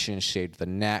action, shaved the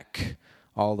neck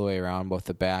all the way around, both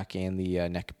the back and the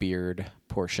neck beard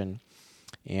portion.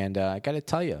 And I got to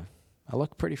tell you, I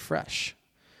look pretty fresh.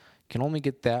 Can only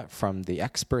get that from the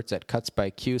experts at Cuts by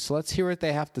Q. So let's hear what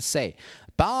they have to say.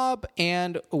 Bob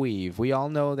and weave. We all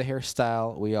know the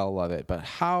hairstyle. We all love it. But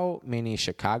how many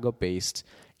Chicago-based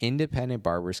independent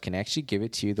barbers can actually give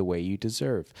it to you the way you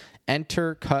deserve.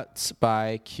 Enter Cuts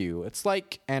by Q. It's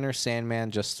like Enter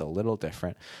Sandman, just a little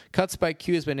different. Cuts by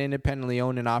Q has been independently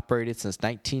owned and operated since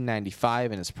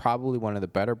 1995 and is probably one of the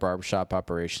better barbershop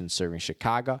operations serving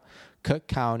Chicago, Cook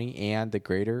County, and the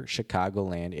greater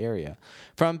Chicagoland area.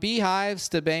 From beehives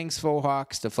to bangs, faux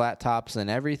hawks to flat tops and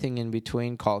everything in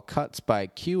between, call Cuts by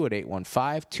Q at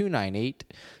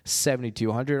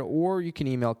 815-298-7200, or you can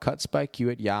email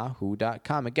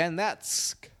cutsbyq@yahoo.com. Again,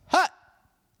 that's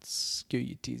Cuts,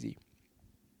 Q-U-T-Z,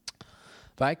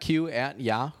 by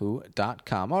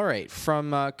Q@yahoo.com. All right,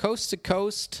 from coast to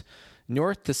coast,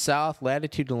 north to south,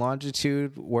 latitude to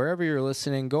longitude, wherever you're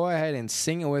listening, go ahead and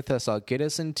sing it with us. I'll get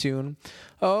us in tune.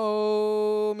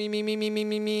 Oh, me, me, me, me, me,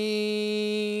 me,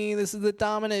 me. This is the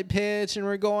dominant pitch, and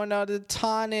we're going out to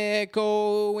tonic.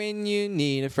 Oh, when you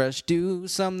need a fresh do,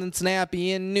 something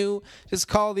snappy and new, just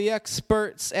call the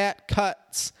experts at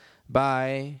Cuts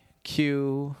by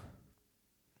Q.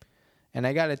 And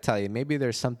I got to tell you, maybe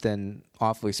there's something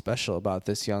awfully special about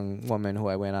this young woman who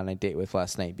I went on a date with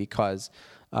last night, because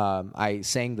I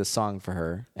sang the song for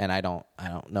her, and I don't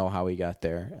know how we got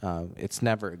there. It's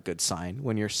never a good sign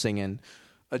when you're singing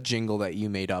a jingle that you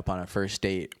made up on a first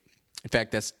date. In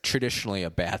fact, that's traditionally a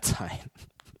bad sign,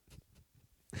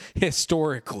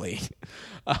 historically.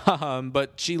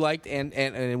 But she liked and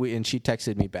she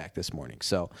texted me back this morning,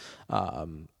 so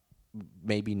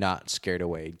maybe not scared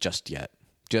away just yet.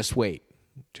 Just wait.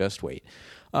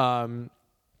 That's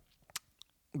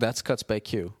Cuts by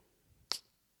Q.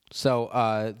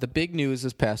 So the big news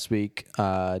this past week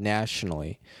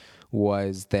nationally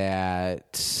was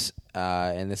that,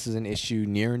 and this is an issue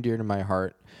near and dear to my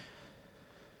heart,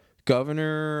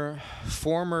 former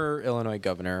Illinois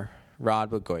Governor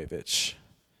Rod Blagojevich,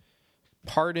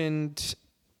 pardoned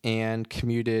and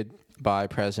commuted by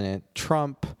President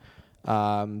Trump.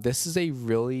 This is a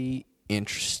really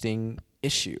interesting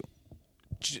issue,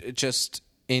 just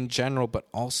in general, but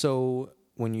also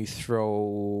when you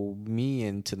throw me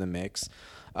into the mix.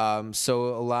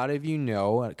 So a lot of you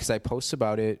know, because I post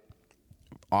about it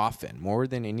often, more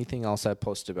than anything else I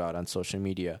post about on social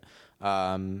media.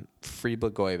 Free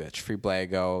Blagojevich, Free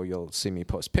Blago. You'll see me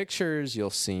post pictures.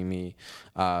 You'll see me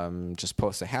just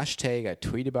post a hashtag. I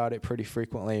tweet about it pretty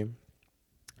frequently.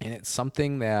 And it's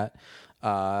something that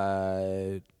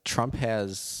Trump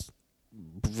has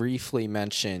briefly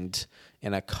mentioned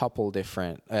in a couple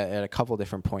different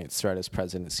points throughout his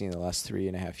presidency in the last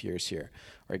 3.5 years here,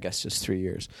 or I guess just 3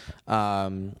 years.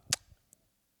 And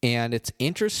it's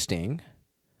interesting.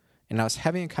 And I was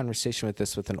having a conversation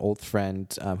with an old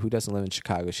friend who doesn't live in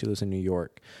Chicago. She lives in New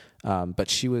York, but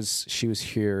she was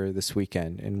here this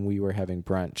weekend, and we were having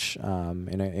brunch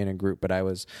in a group. But I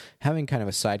was having kind of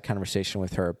a side conversation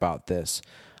with her about this.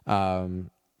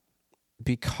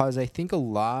 Because I think a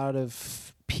lot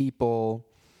of people,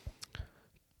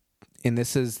 and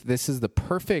this is the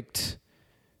perfect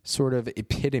sort of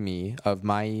epitome of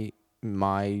my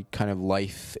kind of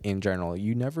life in general.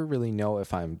 You never really know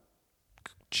if I'm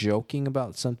joking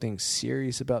about something,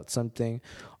 serious about something.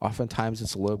 Oftentimes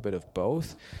it's a little bit of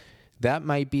both. That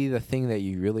might be the thing that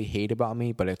you really hate about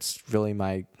me, but it's really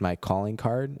my calling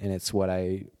card, and it's what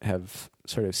I have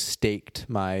sort of staked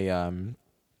my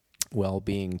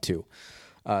well-being to.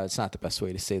 It's not the best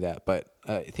way to say that, but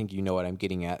I think you know what I'm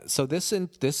getting at. So this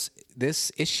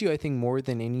issue, I think, more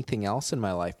than anything else in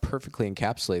my life, perfectly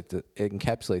encapsulates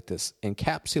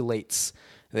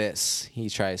this. He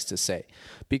tries to say,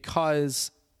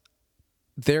 because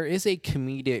there is a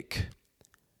comedic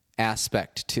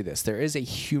aspect to this. There is a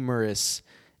humorous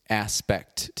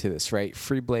aspect to this, right?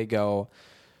 Free Blago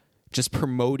just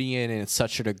promoting it in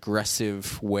such an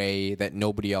aggressive way that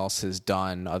nobody else has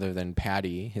done other than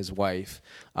Patty, his wife,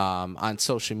 on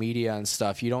social media and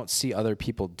stuff. You don't see other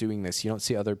people doing this. You don't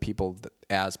see other people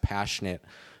as passionate,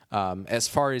 as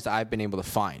far as I've been able to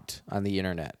find on the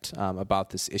internet about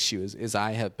this issue as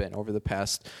I have been over the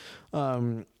past.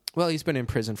 Well, he was in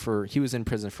prison for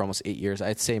almost 8 years.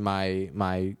 I'd say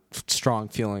my strong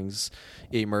feelings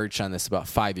emerged on this about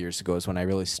 5 years ago, is when I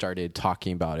really started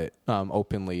talking about it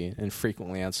openly and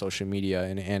frequently on social media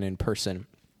and in person.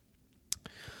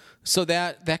 So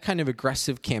that kind of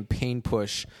aggressive campaign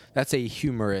push, that's a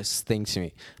humorous thing to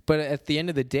me. But at the end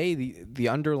of the day, the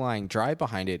underlying drive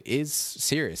behind it is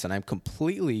serious, and I'm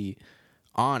completely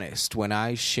honest when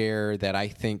I share that I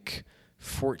think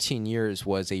 14 years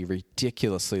was a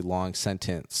ridiculously long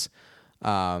sentence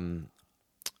for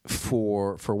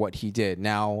what he did.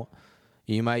 Now,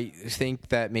 you might think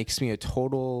that makes me a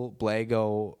total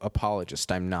Blago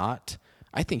apologist. I'm not.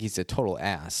 I think he's a total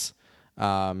ass.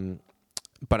 But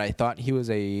I thought he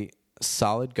was a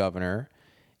solid governor,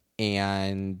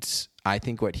 and I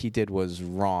think what he did was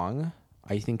wrong.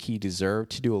 I think he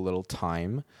deserved to do a little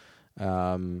time.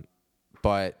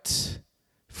 But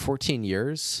 14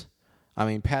 years, I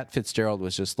mean, Pat Fitzgerald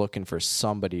was just looking for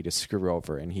somebody to screw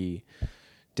over, and he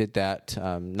did that.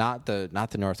 Not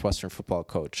the Northwestern football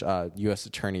coach, U.S.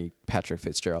 Attorney Patrick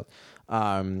Fitzgerald,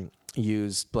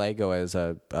 used Blago as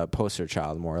a poster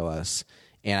child, more or less,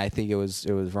 and I think it was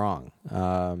wrong.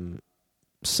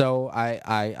 So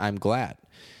I'm glad,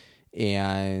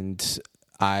 and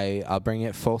I'll bring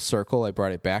it full circle. I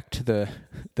brought it back to the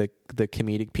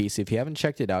comedic piece. If you haven't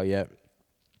checked it out yet,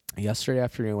 yesterday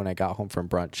afternoon when I got home from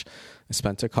brunch, I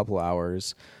spent a couple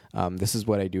hours. This is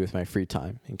what I do with my free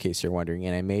time, in case you're wondering.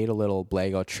 And I made a little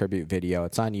Blago tribute video.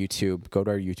 It's on YouTube. Go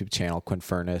to our YouTube channel, Quinn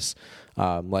Furness.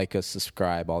 Like us,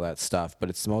 subscribe, all that stuff. But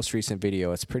it's the most recent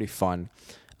video. It's pretty fun.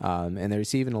 And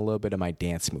there's even a little bit of my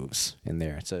dance moves in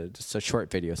there. It's a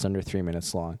short video. It's under 3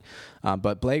 minutes long.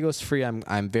 But Blago's free.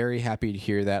 I'm very happy to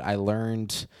hear that. I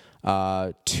learned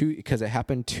because it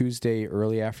happened Tuesday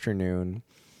early afternoon.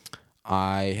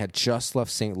 I had just left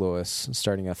St. Louis,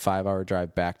 starting a 5-hour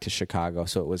drive back to Chicago,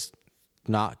 so it was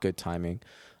not good timing.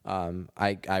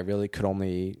 I really could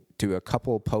only do a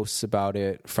couple posts about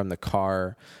it from the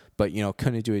car, but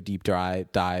couldn't do a deep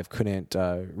dive, couldn't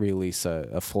release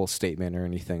a full statement or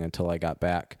anything until I got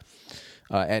back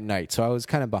at night. So I was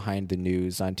kind of behind the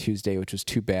news on Tuesday, which was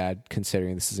too bad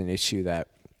considering this is an issue that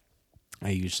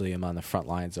I usually am on the front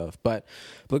lines of. But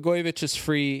Blagojevich is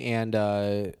free, and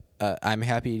I'm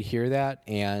happy to hear that,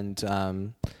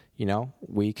 and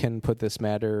we can put this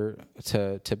matter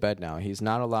to bed now. He's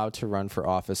not allowed to run for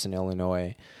office in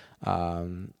Illinois,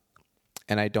 and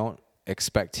I don't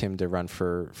expect him to run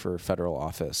for federal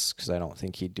office because I don't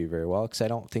think he'd do very well, because I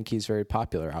don't think he's very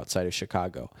popular outside of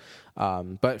Chicago.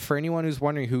 But for anyone who's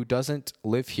wondering who doesn't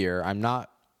live here, I'm not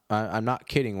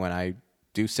kidding when I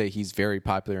do say he's very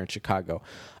popular in Chicago.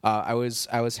 I was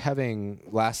having,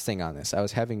 last thing on this, I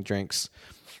was having drinks.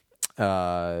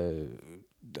 If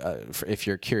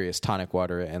you're curious, tonic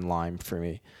water and lime for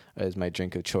me is my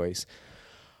drink of choice.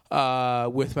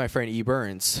 With my friend E.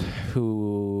 Burns,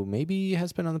 who maybe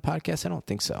has been on the podcast. I don't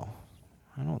think so.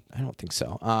 I don't think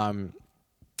so.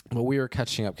 But we were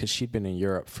catching up because she'd been in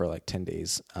Europe for like 10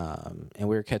 days. And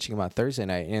we were catching up on Thursday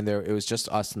night, and it was just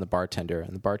us and the bartender.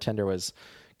 And the bartender was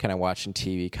kind of watching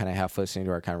TV, kind of half listening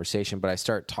to our conversation. But I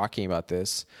start talking about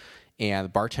this, and the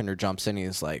bartender jumps in and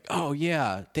he's like, "Oh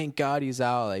yeah, thank God he's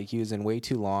out. Like, he was in way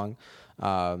too long."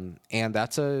 And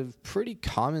that's a pretty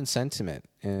common sentiment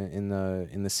in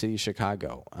the city of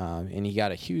Chicago. And he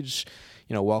got a huge,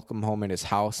 welcome home at his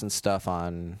house and stuff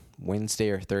on Wednesday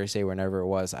or Thursday, whenever it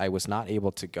was. I was not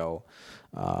able to go,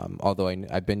 although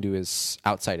I've been to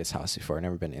outside his house before. I've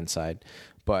never been inside,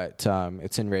 but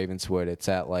it's in Ravenswood. It's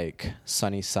at like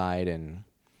Sunnyside and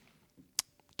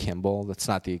Kimball. That's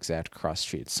not the exact cross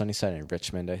street. It's Sunnyside and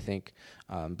Richmond, I think.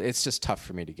 But it's just tough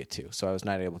for me to get to, so I was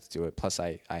not able to do it. Plus,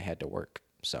 I had to work,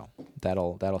 so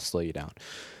that'll slow you down.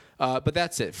 But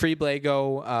that's it. Free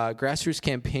Blago. Grassroots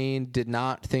campaign did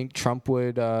not think Trump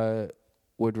would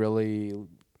really,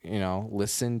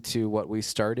 listen to what we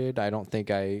started. I didn't think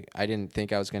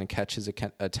I was going to catch his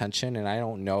attention, and I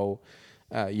don't know,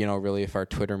 really if our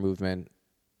Twitter movement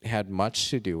had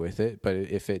much to do with it. But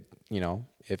if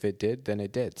it did, then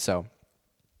it did. So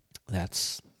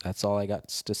that's all I got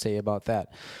to say about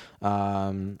that.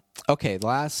 Okay,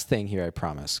 last thing here, I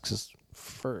promise, because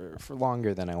for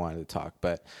longer than I wanted to talk,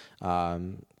 but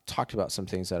talked about some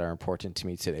things that are important to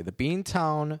me today. The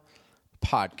Beantown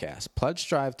podcast, Pledge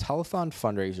Drive Telethon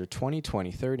Fundraiser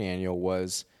 2020 third annual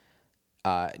was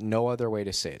no other way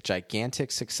to say it,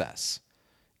 gigantic success.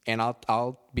 And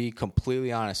I'll be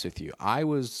completely honest with you. I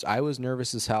was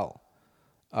nervous as hell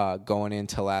going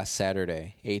into last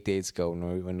Saturday, 8 days ago,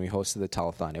 when we hosted the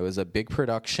telethon. It was a big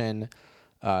production.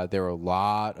 There were a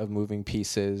lot of moving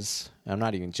pieces. I'm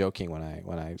not even joking when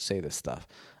I say this stuff.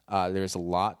 There's a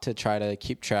lot to try to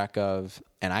keep track of,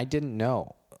 and I didn't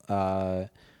know what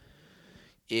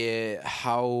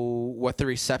the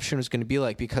reception was going to be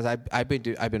like, because I've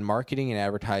been marketing and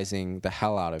advertising the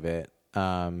hell out of it.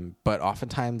 But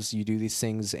oftentimes you do these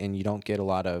things and you don't get a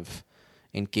lot of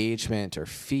engagement or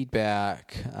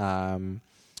feedback.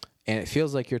 And it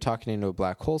feels like you're talking into a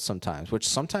black hole sometimes, which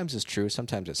sometimes is true,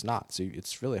 sometimes it's not. So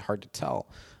it's really hard to tell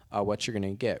what you're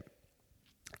going to get.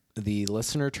 The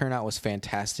listener turnout was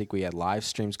fantastic. We had live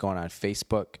streams going on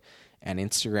Facebook and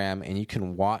Instagram, and you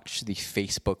can watch the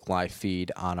Facebook live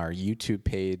feed on our YouTube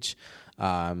page.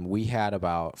 We had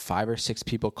about 5 or 6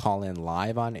 people call in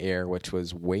live on air, which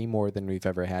was way more than we've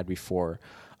ever had before.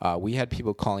 We had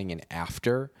people calling in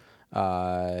after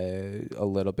a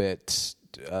little bit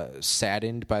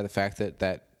saddened by the fact that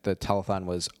the telethon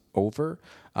was over.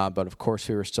 But of course,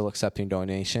 we were still accepting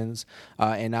donations.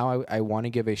 And now I want to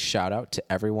give a shout out to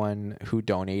everyone who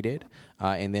donated.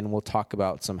 And then we'll talk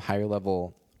about some higher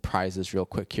level prizes real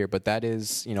quick here. But that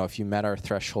is, if you met our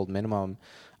threshold minimum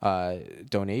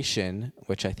donation,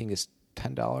 which I think is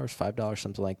 $10, $5,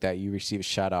 something like that, you receive a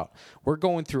shout out. We're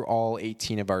going through all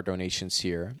 18 of our donations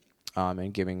here.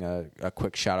 And giving a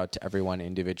quick shout out to everyone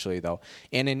individually, though.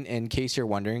 And in case you're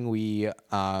wondering, we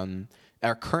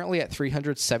are currently at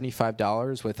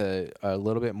 $375 with a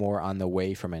little bit more on the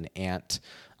way from an aunt,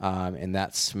 and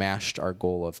that smashed our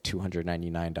goal of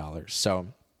 $299. So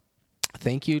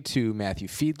thank you to Matthew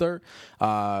Fiedler,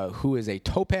 who is a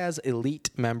Topaz Elite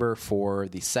member for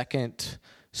the second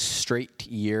straight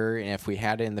year, and if we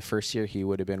had it in the first year, he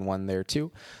would have been one there too.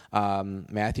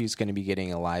 Matthew's going to be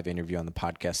getting a live interview on the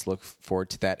podcast. Look forward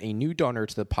to that. A new donor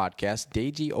to the podcast,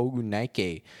 Deji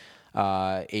Ogunaike,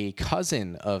 a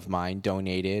cousin of mine,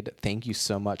 donated. Thank you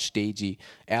so much, Deji.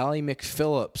 Allie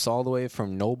McPhillips, all the way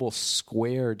from Noble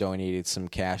Square, donated some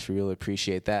cash. We really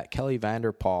appreciate that. Kelly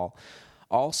Vanderpaul,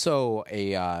 also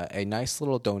a nice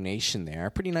little donation there.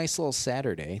 A pretty nice little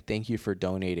Saturday. Thank you for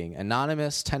donating.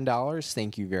 Anonymous, $10.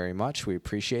 Thank you very much. We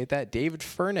appreciate that. David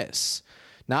Furness.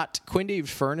 Not Quinn David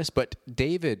Furness, but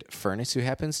David Furness, who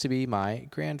happens to be my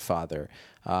grandfather.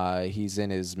 He's in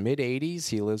his mid-80s.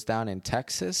 He lives down in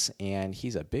Texas, and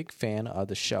he's a big fan of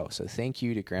the show. So thank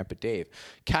you to Grandpa Dave.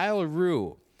 Kyle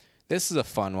Rue. This is a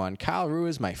fun one. Kyle Rue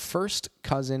is my first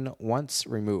cousin once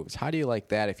removed. How do you like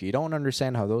that? If you don't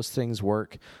understand how those things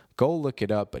work, go look it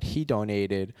up. But he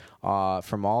donated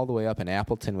from all the way up in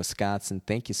Appleton, Wisconsin.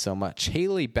 Thank you so much.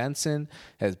 Haley Benson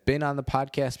has been on the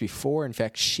podcast before. In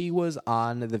fact, she was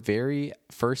on the very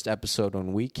first episode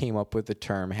when we came up with the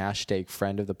term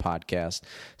 #friend of the podcast.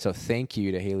 So thank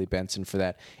you to Haley Benson for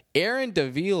that. Aaron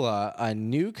Davila, a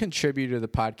new contributor to the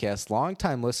podcast,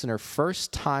 longtime listener,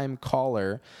 first-time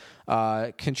caller,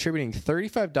 contributing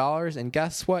 $35. And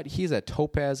guess what? He's a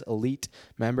Topaz Elite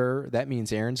member. That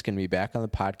means Aaron's going to be back on the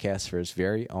podcast for his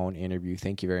very own interview.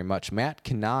 Thank you very much. Matt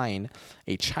Canine,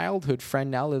 a childhood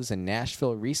friend, now lives in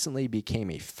Nashville, recently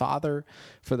became a father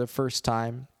for the first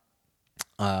time.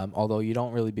 Although you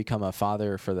don't really become a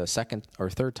father for the second or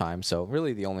third time, so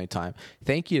really the only time.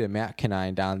 Thank you to Matt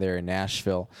Canine down there in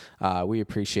Nashville. We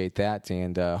appreciate that,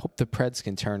 and hope the Preds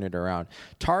can turn it around.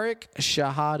 Tariq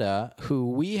Shahada, who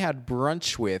we had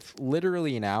brunch with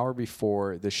literally an hour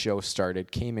before the show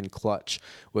started, came in clutch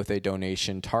with a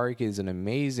donation. Tariq is an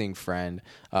amazing friend,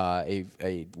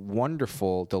 a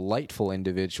wonderful, delightful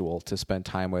individual to spend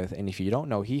time with, and if you don't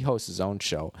know, he hosts his own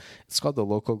show. It's called the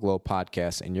Local Glow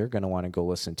Podcast, and you're going to want to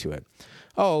go listen to it.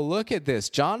 Oh, look at this.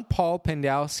 John Paul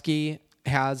Pendowski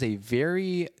has a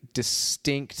very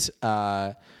distinct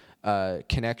connection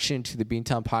to the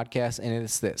Beantown podcast, and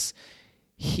it's this.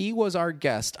 He was our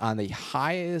guest on the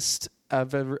highest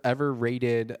ever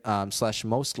rated /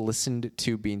 most listened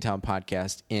to Beantown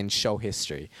podcast in show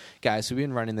history. Guys, we've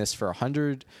been running this for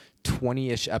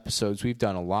 120-ish episodes. We've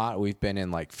done a lot. We've been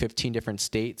in like 15 different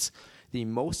states. The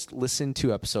most listened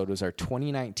to episode was our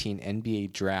 2019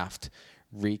 NBA draft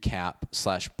recap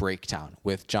 / breakdown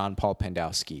with John Paul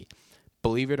Pendowski.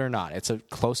 Believe it or not, it's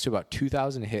close to about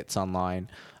 2,000 hits online.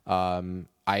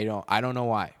 I don't know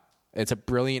why. It's a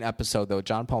brilliant episode, though.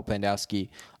 John Paul Pendowski,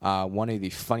 one of the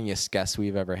funniest guests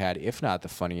we've ever had, if not the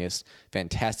funniest.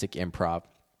 Fantastic improv.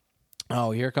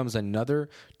 Oh, here comes another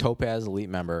Topaz Elite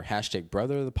member,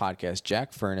 #brother of the podcast,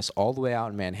 Jack Furness, all the way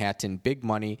out in Manhattan, big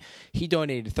money. He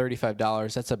donated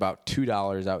 $35. That's about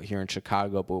 $2 out here in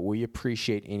Chicago, but we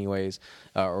appreciate we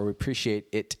appreciate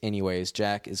it anyways.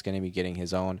 Jack is going to be getting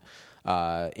his own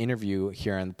interview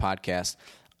here on the podcast.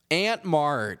 Aunt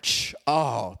Marge,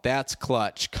 oh, that's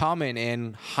clutch, coming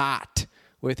in hot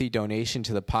with a donation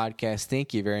to the podcast.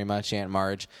 Thank you very much, Aunt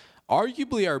Marge.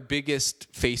 Arguably our biggest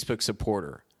Facebook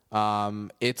supporter.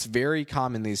 It's very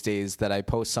common these days that I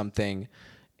post something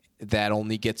that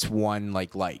only gets one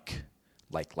like.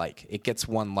 It gets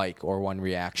one like or one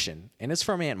reaction, and it's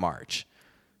from Aunt Marge.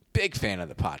 Big fan of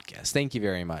the podcast. Thank you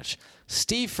very much.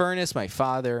 Steve Furness, my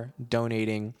father,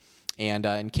 donating. And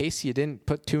in case you didn't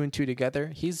put two and two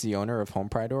together, he's the owner of Home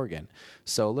Pride Oregon.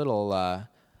 So a little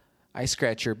I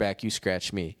scratch your back, you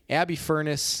scratch me. Abby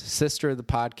Furness, sister of the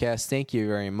podcast, thank you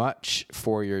very much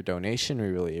for your donation. We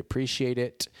really appreciate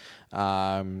it.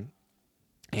 And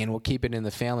we'll keep it in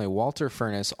the family. Walter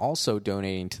Furness also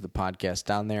donating to the podcast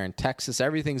down there in Texas.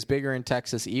 Everything's bigger in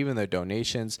Texas, even the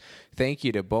donations. Thank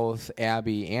you to both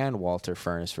Abby and Walter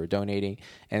Furness for donating.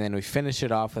 And then we finish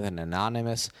it off with an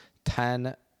anonymous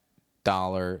 $10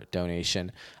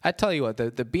 donation. I tell you what,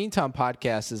 the Beantown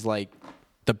podcast is like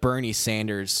the Bernie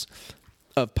Sanders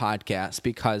of podcasts,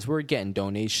 because we're getting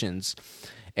donations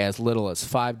as little as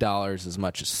 $5, as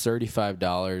much as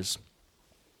 $35.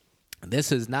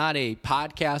 This is not a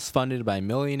podcast funded by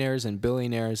millionaires and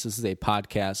billionaires. This is a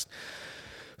podcast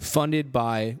funded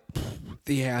by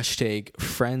the hashtag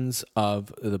Friends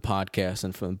of the Podcast.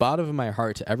 And from the bottom of my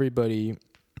heart to everybody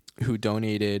who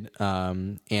donated,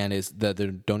 and is the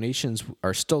donations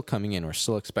are still coming in. We're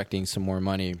still expecting some more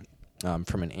money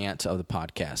from an aunt of the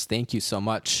podcast. Thank you so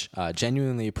much.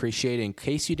 Genuinely appreciate it. In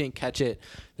case you didn't catch it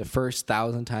the first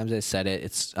 1,000 times I said it,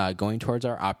 it's going towards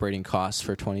our operating costs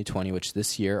for 2020, which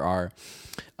this year are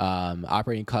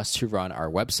operating costs to run our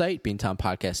website,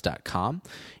 beantownpodcast.com.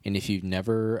 And if you've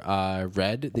never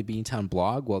read the Beantown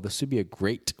blog, well, this would be a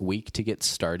great week to get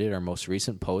started. Our most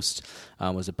recent post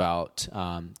was about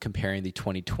comparing the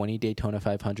 2020 Daytona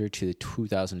 500 to the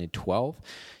 2012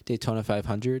 Daytona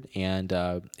 500, and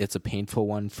it's a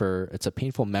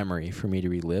painful memory for me to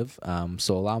relive.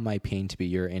 So allow my pain to be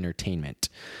your entertainment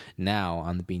now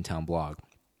on the Beantown blog.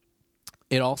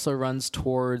 It also runs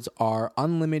towards our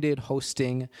unlimited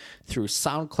hosting through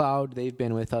SoundCloud. They've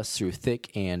been with us through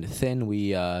thick and thin.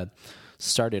 We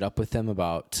started up with them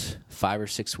about 5 or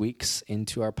 6 weeks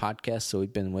into our podcast, so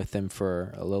we've been with them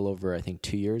for a little over, I think,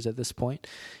 2 years at this point.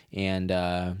 And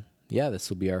this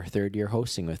will be our third year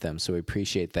hosting with them, so we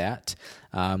appreciate that.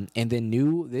 And then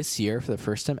new this year, for the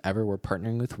first time ever, we're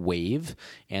partnering with Wave.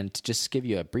 And to just give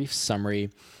you a brief summary,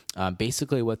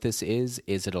 basically what this is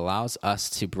it allows us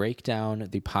to break down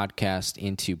the podcast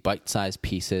into bite-sized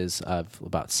pieces of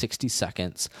about 60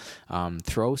 seconds,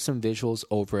 throw some visuals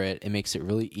over it. It makes it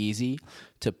really easy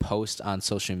to post on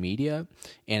social media,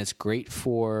 and it's great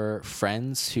for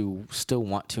friends who still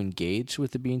want to engage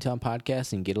with the Beantown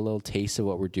podcast and get a little taste of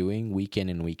what we're doing week in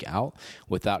and week out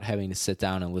without having to sit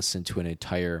down and listen to an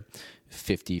entire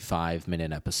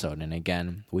 55-minute episode. And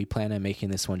again, we plan on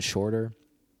making this one shorter.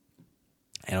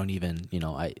 I don't even,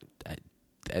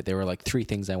 there were like 3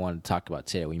 things I wanted to talk about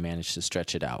today. We managed to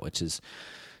stretch it out, which is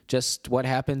just what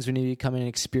happens when you become an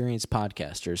experienced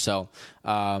podcaster. So,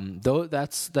 though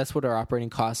that's what our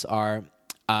operating costs are.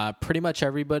 Pretty much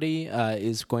everybody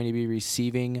is going to be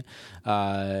receiving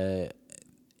a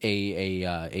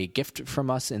gift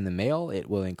from us in the mail. It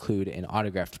will include an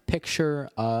autographed picture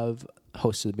of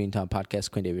host of the Beantown podcast,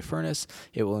 Quinn David Furness.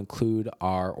 It will include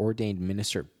our ordained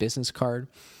minister business card.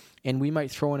 And we might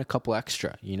throw in a couple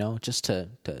extra, just to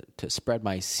spread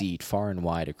my seed far and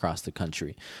wide across the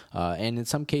country, and in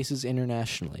some cases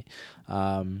internationally.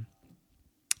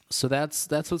 So that's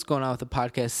what's going on with the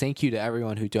podcast. Thank you to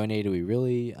everyone who donated. We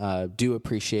really do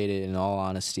appreciate it. In all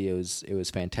honesty, it was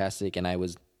fantastic, and I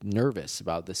was nervous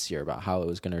about this year, about how it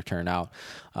was going to turn out,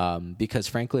 because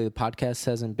frankly, the podcast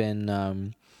hasn't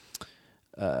been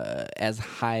as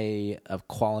high of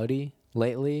quality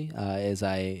lately as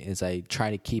I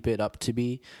try to keep it up to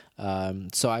be.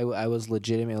 So I was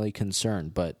legitimately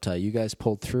concerned, but you guys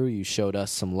pulled through. You showed us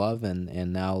some love,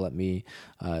 and now let me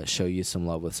show you some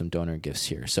love with some donor gifts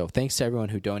here. So thanks to everyone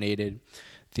who donated.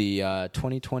 The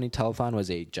 2020 telethon was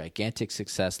a gigantic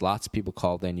success. Lots of people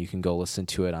called in. You can go listen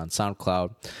to it on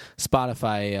SoundCloud,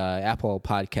 Spotify, Apple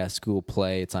Podcasts, Google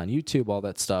Play. It's on YouTube, all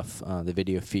that stuff, the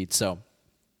video feed. So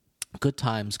good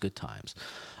times.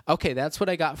 Okay, that's what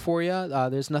I got for you.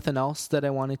 There's nothing else that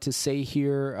I wanted to say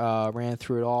here. Ran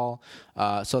through it all.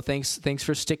 So thanks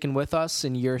for sticking with us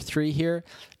in year 3 here.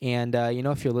 And,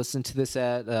 if you're listening to this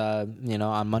at,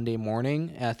 on Monday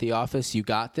morning at the office, you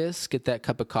got this. Get that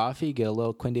cup of coffee, get a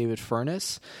little Quinn David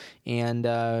Furness. And,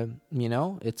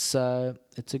 it's a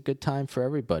good time for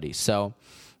everybody. So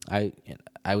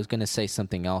I was going to say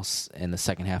something else in the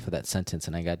second half of that sentence,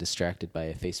 and I got distracted by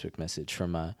a Facebook message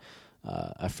from a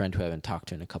friend who I haven't talked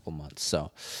to in a couple months.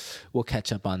 So we'll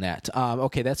catch up on that.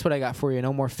 Okay, that's what I got for you.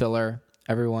 No more filler.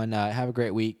 Everyone, have a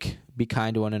great week. Be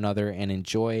kind to one another and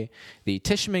enjoy the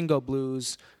Tishomingo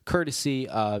Blues, courtesy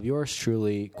of yours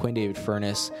truly, Quinn David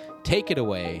Furness. Take it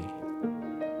away.